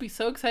 you'll be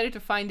so excited to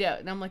find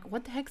out. And I'm like,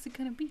 what the heck's it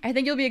going to be? I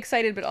think you'll be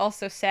excited, but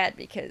also sad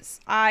because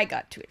I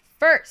got to it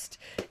first.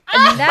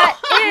 And that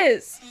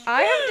is,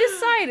 I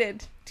have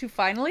decided to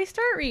finally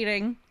start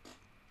reading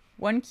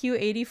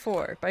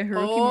 1Q84 by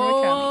Haruki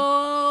Murakami.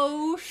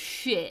 Oh,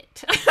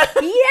 shit.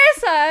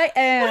 Yes, I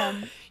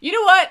am. You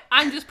know what?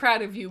 I'm just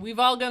proud of you. We've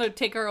all got to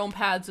take our own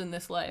paths in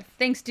this life.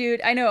 Thanks, dude.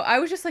 I know. I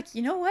was just like,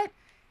 you know what?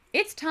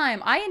 It's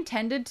time. I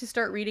intended to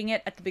start reading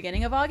it at the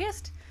beginning of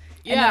August.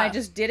 And then I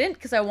just didn't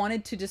because I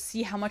wanted to just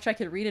see how much I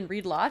could read and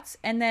read lots.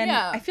 And then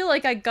I feel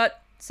like I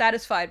got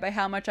satisfied by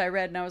how much I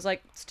read. And I was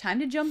like, it's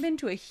time to jump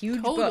into a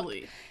huge book.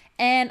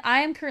 And I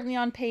am currently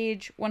on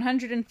page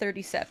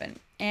 137.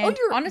 And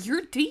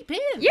you're deep in.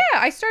 Yeah,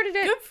 I started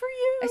it. Good for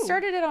you. I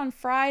started it on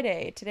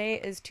Friday.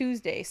 Today is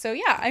Tuesday. So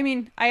yeah, I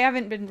mean, I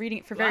haven't been reading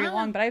it for very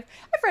long, but I've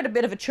read a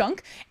bit of a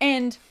chunk.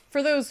 And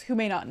for those who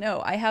may not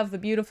know, I have the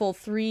beautiful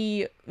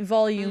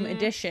 3-volume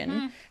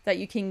edition that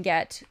you can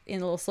get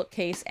in a little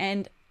slipcase,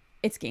 and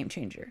it's game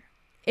changer.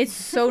 It's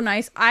so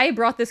nice. I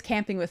brought this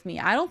camping with me.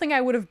 I don't think I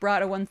would have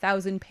brought a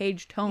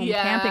 1,000-page tome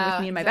camping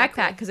with me in my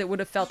backpack because it would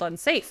have felt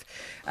unsafe.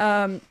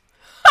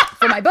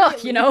 For my book,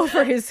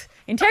 for his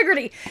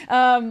integrity.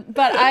 But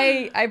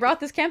I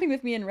brought this camping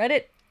with me and read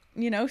it,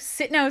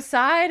 sitting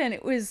outside, and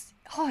it was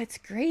Oh, it's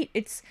great.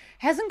 It's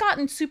hasn't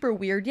gotten super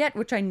weird yet,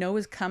 which I know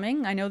is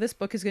coming. I know this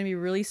book is going to be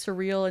really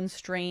surreal and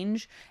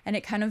strange, and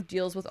it kind of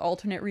deals with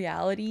alternate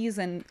realities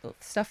and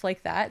stuff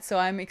like that. So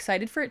I'm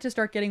excited for it to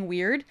start getting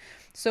weird.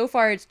 So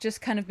far, it's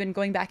just kind of been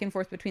going back and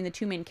forth between the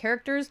two main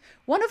characters,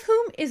 one of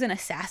whom is an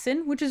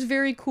assassin, which is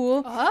very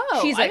cool. Oh,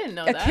 she's I didn't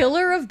know a that.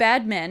 killer of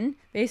bad men,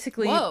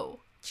 basically. Whoa.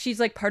 She's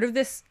like part of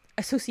this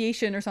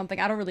association or something.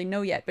 I don't really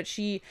know yet, but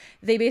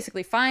they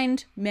basically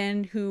find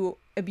men who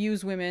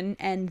abuse women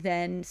and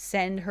then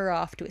send her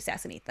off to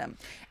assassinate them.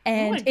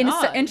 And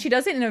and she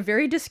does it in a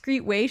very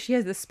discreet way. She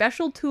has this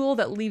special tool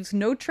that leaves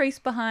no trace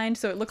behind,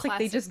 so it looks like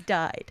they just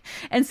died.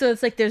 And so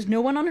it's like there's no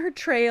one on her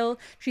trail.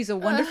 She's a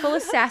wonderful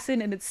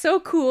assassin, and it's so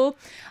cool.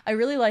 I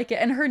really like it.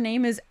 And her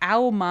name is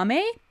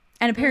Aomame,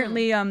 and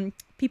apparently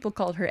people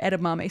called her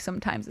edamame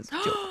sometimes as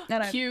a joke.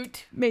 And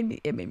Cute.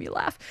 It made me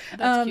laugh.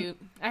 That's cute.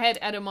 I had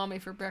edamame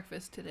for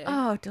breakfast today.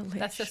 Oh, delicious.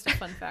 That's just a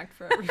fun fact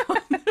for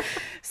everyone.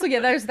 So yeah,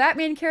 there's that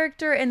main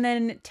character, and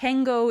then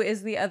Tango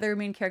is the other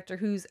main character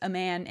who's a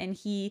man, and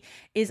he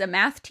is a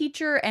math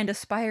teacher and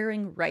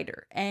aspiring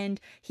writer. And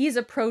he is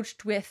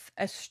approached with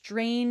a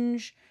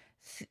strange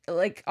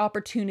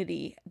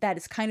opportunity that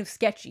is kind of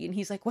sketchy, and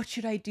he's like, what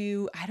should I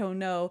do? I don't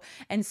know.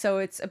 And so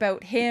it's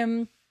about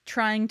him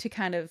trying to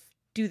kind of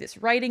do this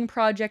writing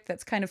project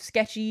that's kind of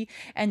sketchy,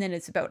 and then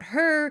it's about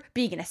her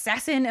being an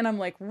assassin, and I'm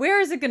like, where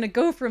is it gonna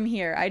go from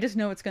here? I just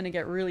know it's gonna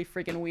get really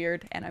freaking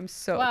weird, and I'm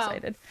so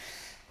excited.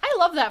 I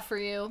love that for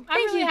you.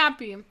 I'm really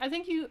happy. I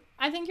think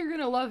you're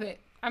gonna love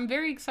it. I'm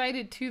very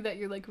excited too that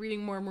you're like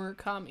reading more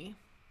Murakami.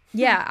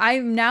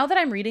 Yeah, now that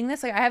I'm reading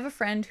this, like I have a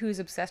friend who's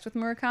obsessed with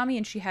Murakami,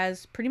 and she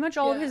has pretty much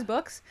all of his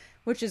books,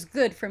 which is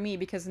good for me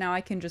because now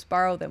I can just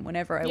borrow them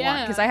whenever I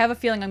want. Because I have a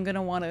feeling I'm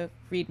gonna want to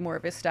read more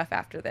of his stuff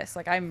after this.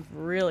 Like I'm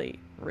really,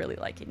 really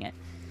liking it.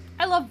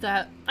 I love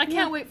that. I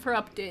can't wait for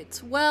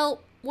updates.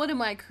 Well, what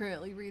am I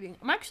currently reading?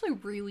 I'm actually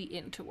really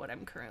into what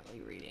I'm currently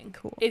reading.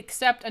 Cool.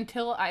 Except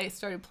until I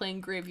started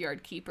playing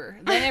Graveyard Keeper.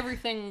 Then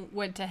everything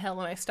went to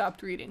hell and I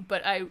stopped reading.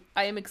 But I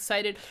am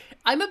excited.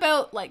 I'm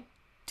about like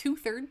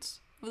 2/3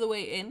 of the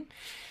way in.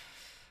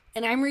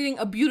 And I'm reading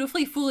A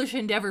Beautifully Foolish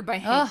Endeavor by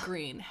Hank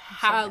Green.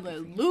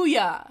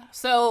 Hallelujah.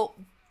 So,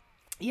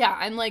 yeah,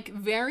 I'm like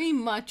very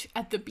much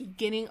at the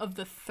beginning of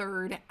the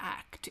third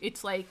act.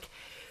 It's like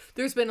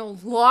there's been a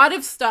lot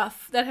of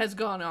stuff that has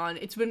gone on.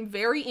 It's been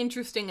very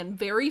interesting and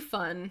very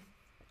fun.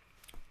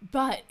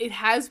 But it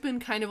has been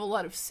kind of a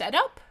lot of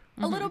setup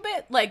a little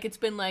bit. Like, it's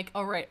been like,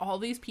 all right, all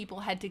these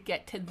people had to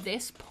get to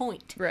this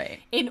point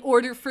in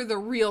order for the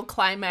real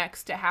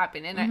climax to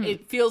happen. And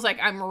it feels like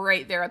I'm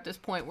right there at this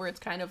point where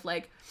it's kind of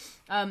like,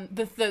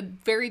 the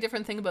very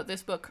different thing about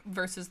this book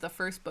versus the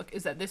first book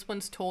is that this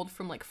one's told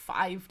from like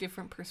 5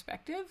 different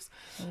perspectives.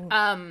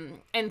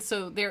 And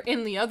so they're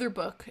in the other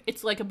book,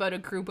 it's like about a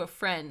group of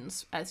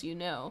friends, as you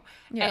know,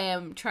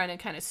 trying to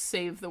kind of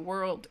save the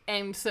world.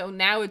 And so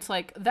now it's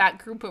like that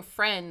group of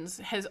friends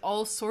has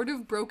all sort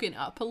of broken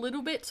up a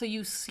little bit. So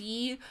you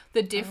see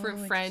the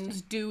different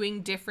friends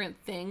doing different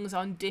things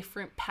on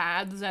different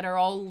paths that are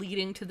all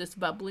leading to this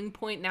bubbling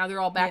point. Now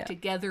they're all back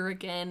together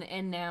again,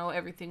 and now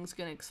everything's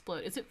gonna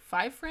explode. Is it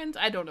 5 friends?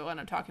 I don't know what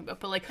I'm talking about,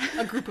 but like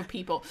a group of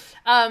people.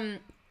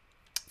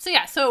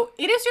 So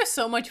it is just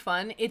so much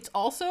fun. It's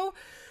also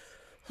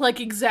like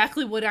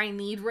exactly what I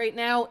need right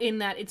now in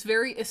that it's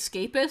very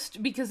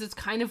escapist because it's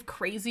kind of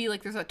crazy.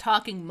 Like there's a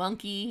talking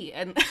monkey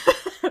and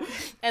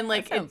and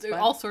like it's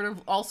all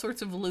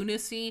sorts of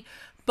lunacy,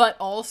 but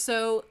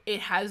also it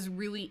has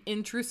really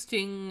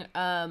interesting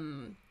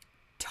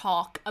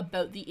talk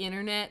about the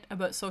internet,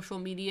 about social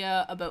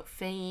media, about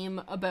fame,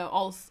 about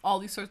all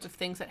these sorts of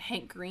things that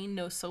Hank Green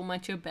knows so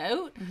much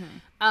about.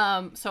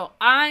 So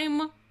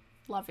I'm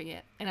loving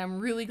it, and I'm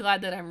really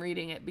glad that I'm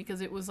reading it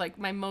because it was like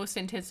my most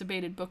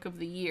anticipated book of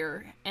the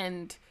year.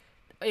 And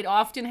it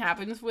often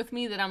happens with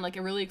me that I'm like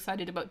really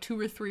excited about 2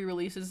 or 3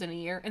 releases in a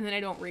year, and then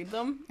I don't read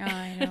them. Oh,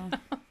 I know.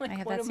 Like, I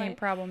have that same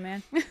problem,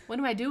 man. What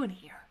am I doing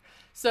here?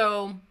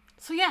 So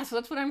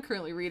that's what I'm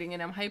currently reading,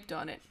 and I'm hyped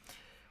on it.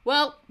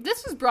 Well,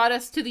 this has brought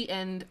us to the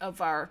end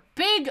of our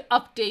big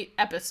update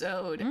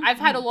episode. I've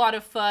had a lot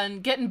of fun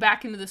getting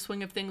back into the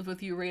swing of things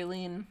with you,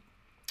 Raylene.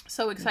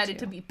 So excited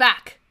to be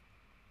back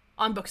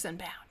on Books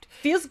Unbound.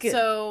 Feels good.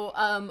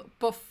 So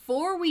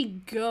before we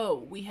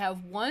go, we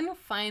have one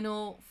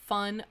final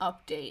fun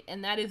update,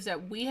 and that is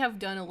that we have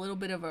done a little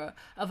bit of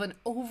an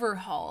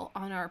overhaul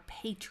on our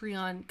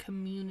Patreon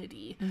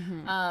community.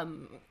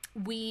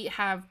 We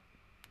have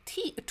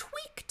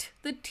tweaked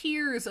the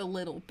tiers a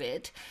little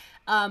bit.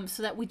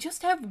 So that we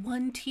just have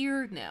one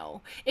tier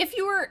now. If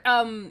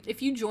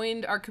you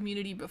joined our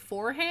community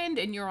beforehand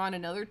and you're on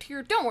another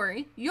tier, don't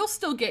worry, you'll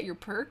still get your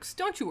perks.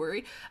 Don't you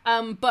worry.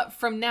 But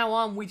from now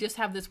on, we just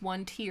have this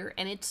one tier,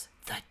 and it's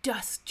the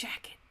Dust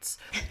Jackets.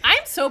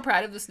 I'm so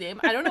proud of this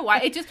name. I don't know why.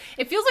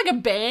 It feels like a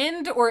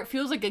band, or it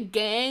feels like a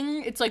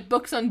gang. It's like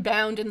Books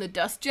Unbound and the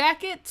Dust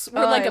Jackets.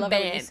 We're like a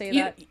band.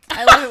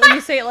 I love it when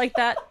you say it like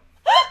that.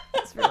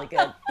 That's really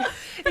good.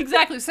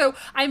 Exactly. So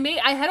I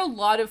had a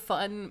lot of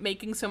fun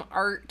making some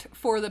art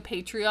for the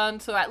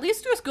Patreon. So at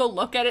least just go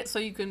look at it so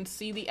you can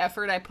see the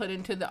effort I put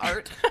into the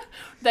art.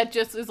 That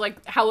just is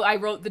like how I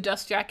wrote the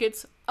dust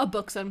jackets, a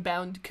Books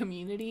Unbound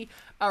community,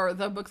 or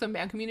the Books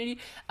Unbound community.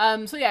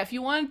 So yeah, if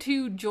you want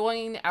to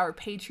join our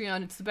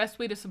Patreon, it's the best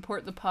way to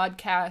support the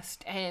podcast,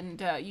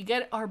 and you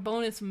get our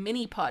bonus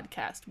mini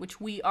podcast, which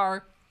we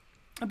are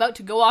about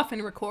to go off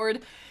and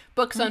record.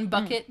 Books on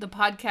Bucket, the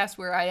podcast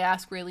where I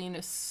ask Raylene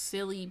a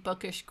silly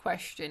bookish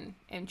question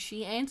and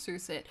she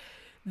answers it.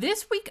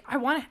 This week, I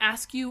want to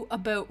ask you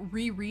about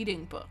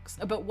rereading books,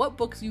 about what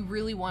books you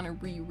really want to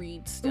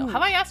reread still.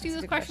 Have I asked you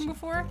this question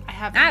before? I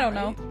haven't. I don't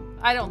know.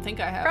 I don't think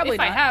I have. Probably if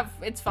not. I have,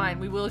 it's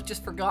fine. We will have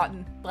just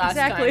forgotten last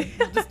Exactly. time.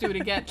 We'll just do it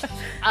again.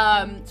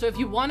 So if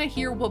you want to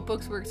hear what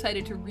books we're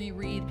excited to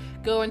reread,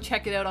 go and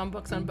check it out on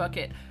Books on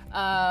Bucket.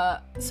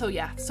 So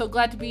yeah, so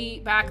glad to be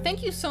back.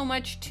 Thank you so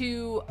much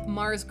to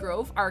Mars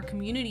Grove, our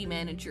community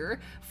manager,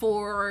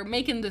 for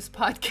making this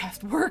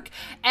podcast work,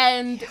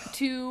 and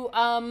to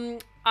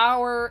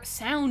our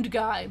sound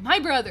guy, my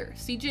brother,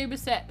 CJ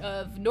Bissett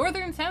of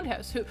Northern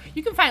Soundhouse, who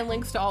you can find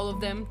links to all of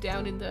them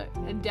down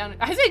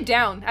I say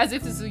down as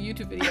if this is a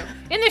YouTube video,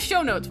 in the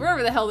show notes,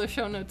 wherever the hell the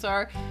show notes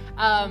are,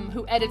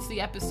 who edits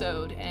the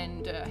episode,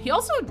 and he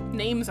also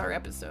names our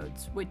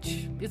episodes,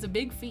 which is a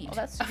big feat. Oh,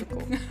 that's super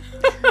cool.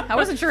 I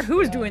wasn't sure who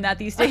was doing that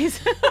these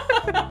days.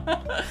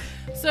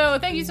 So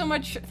thank you so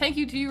much. Thank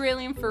you to you,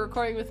 Raylene, for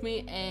recording with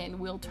me, and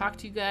we'll talk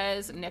to you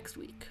guys next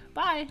week.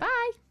 Bye.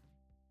 Bye.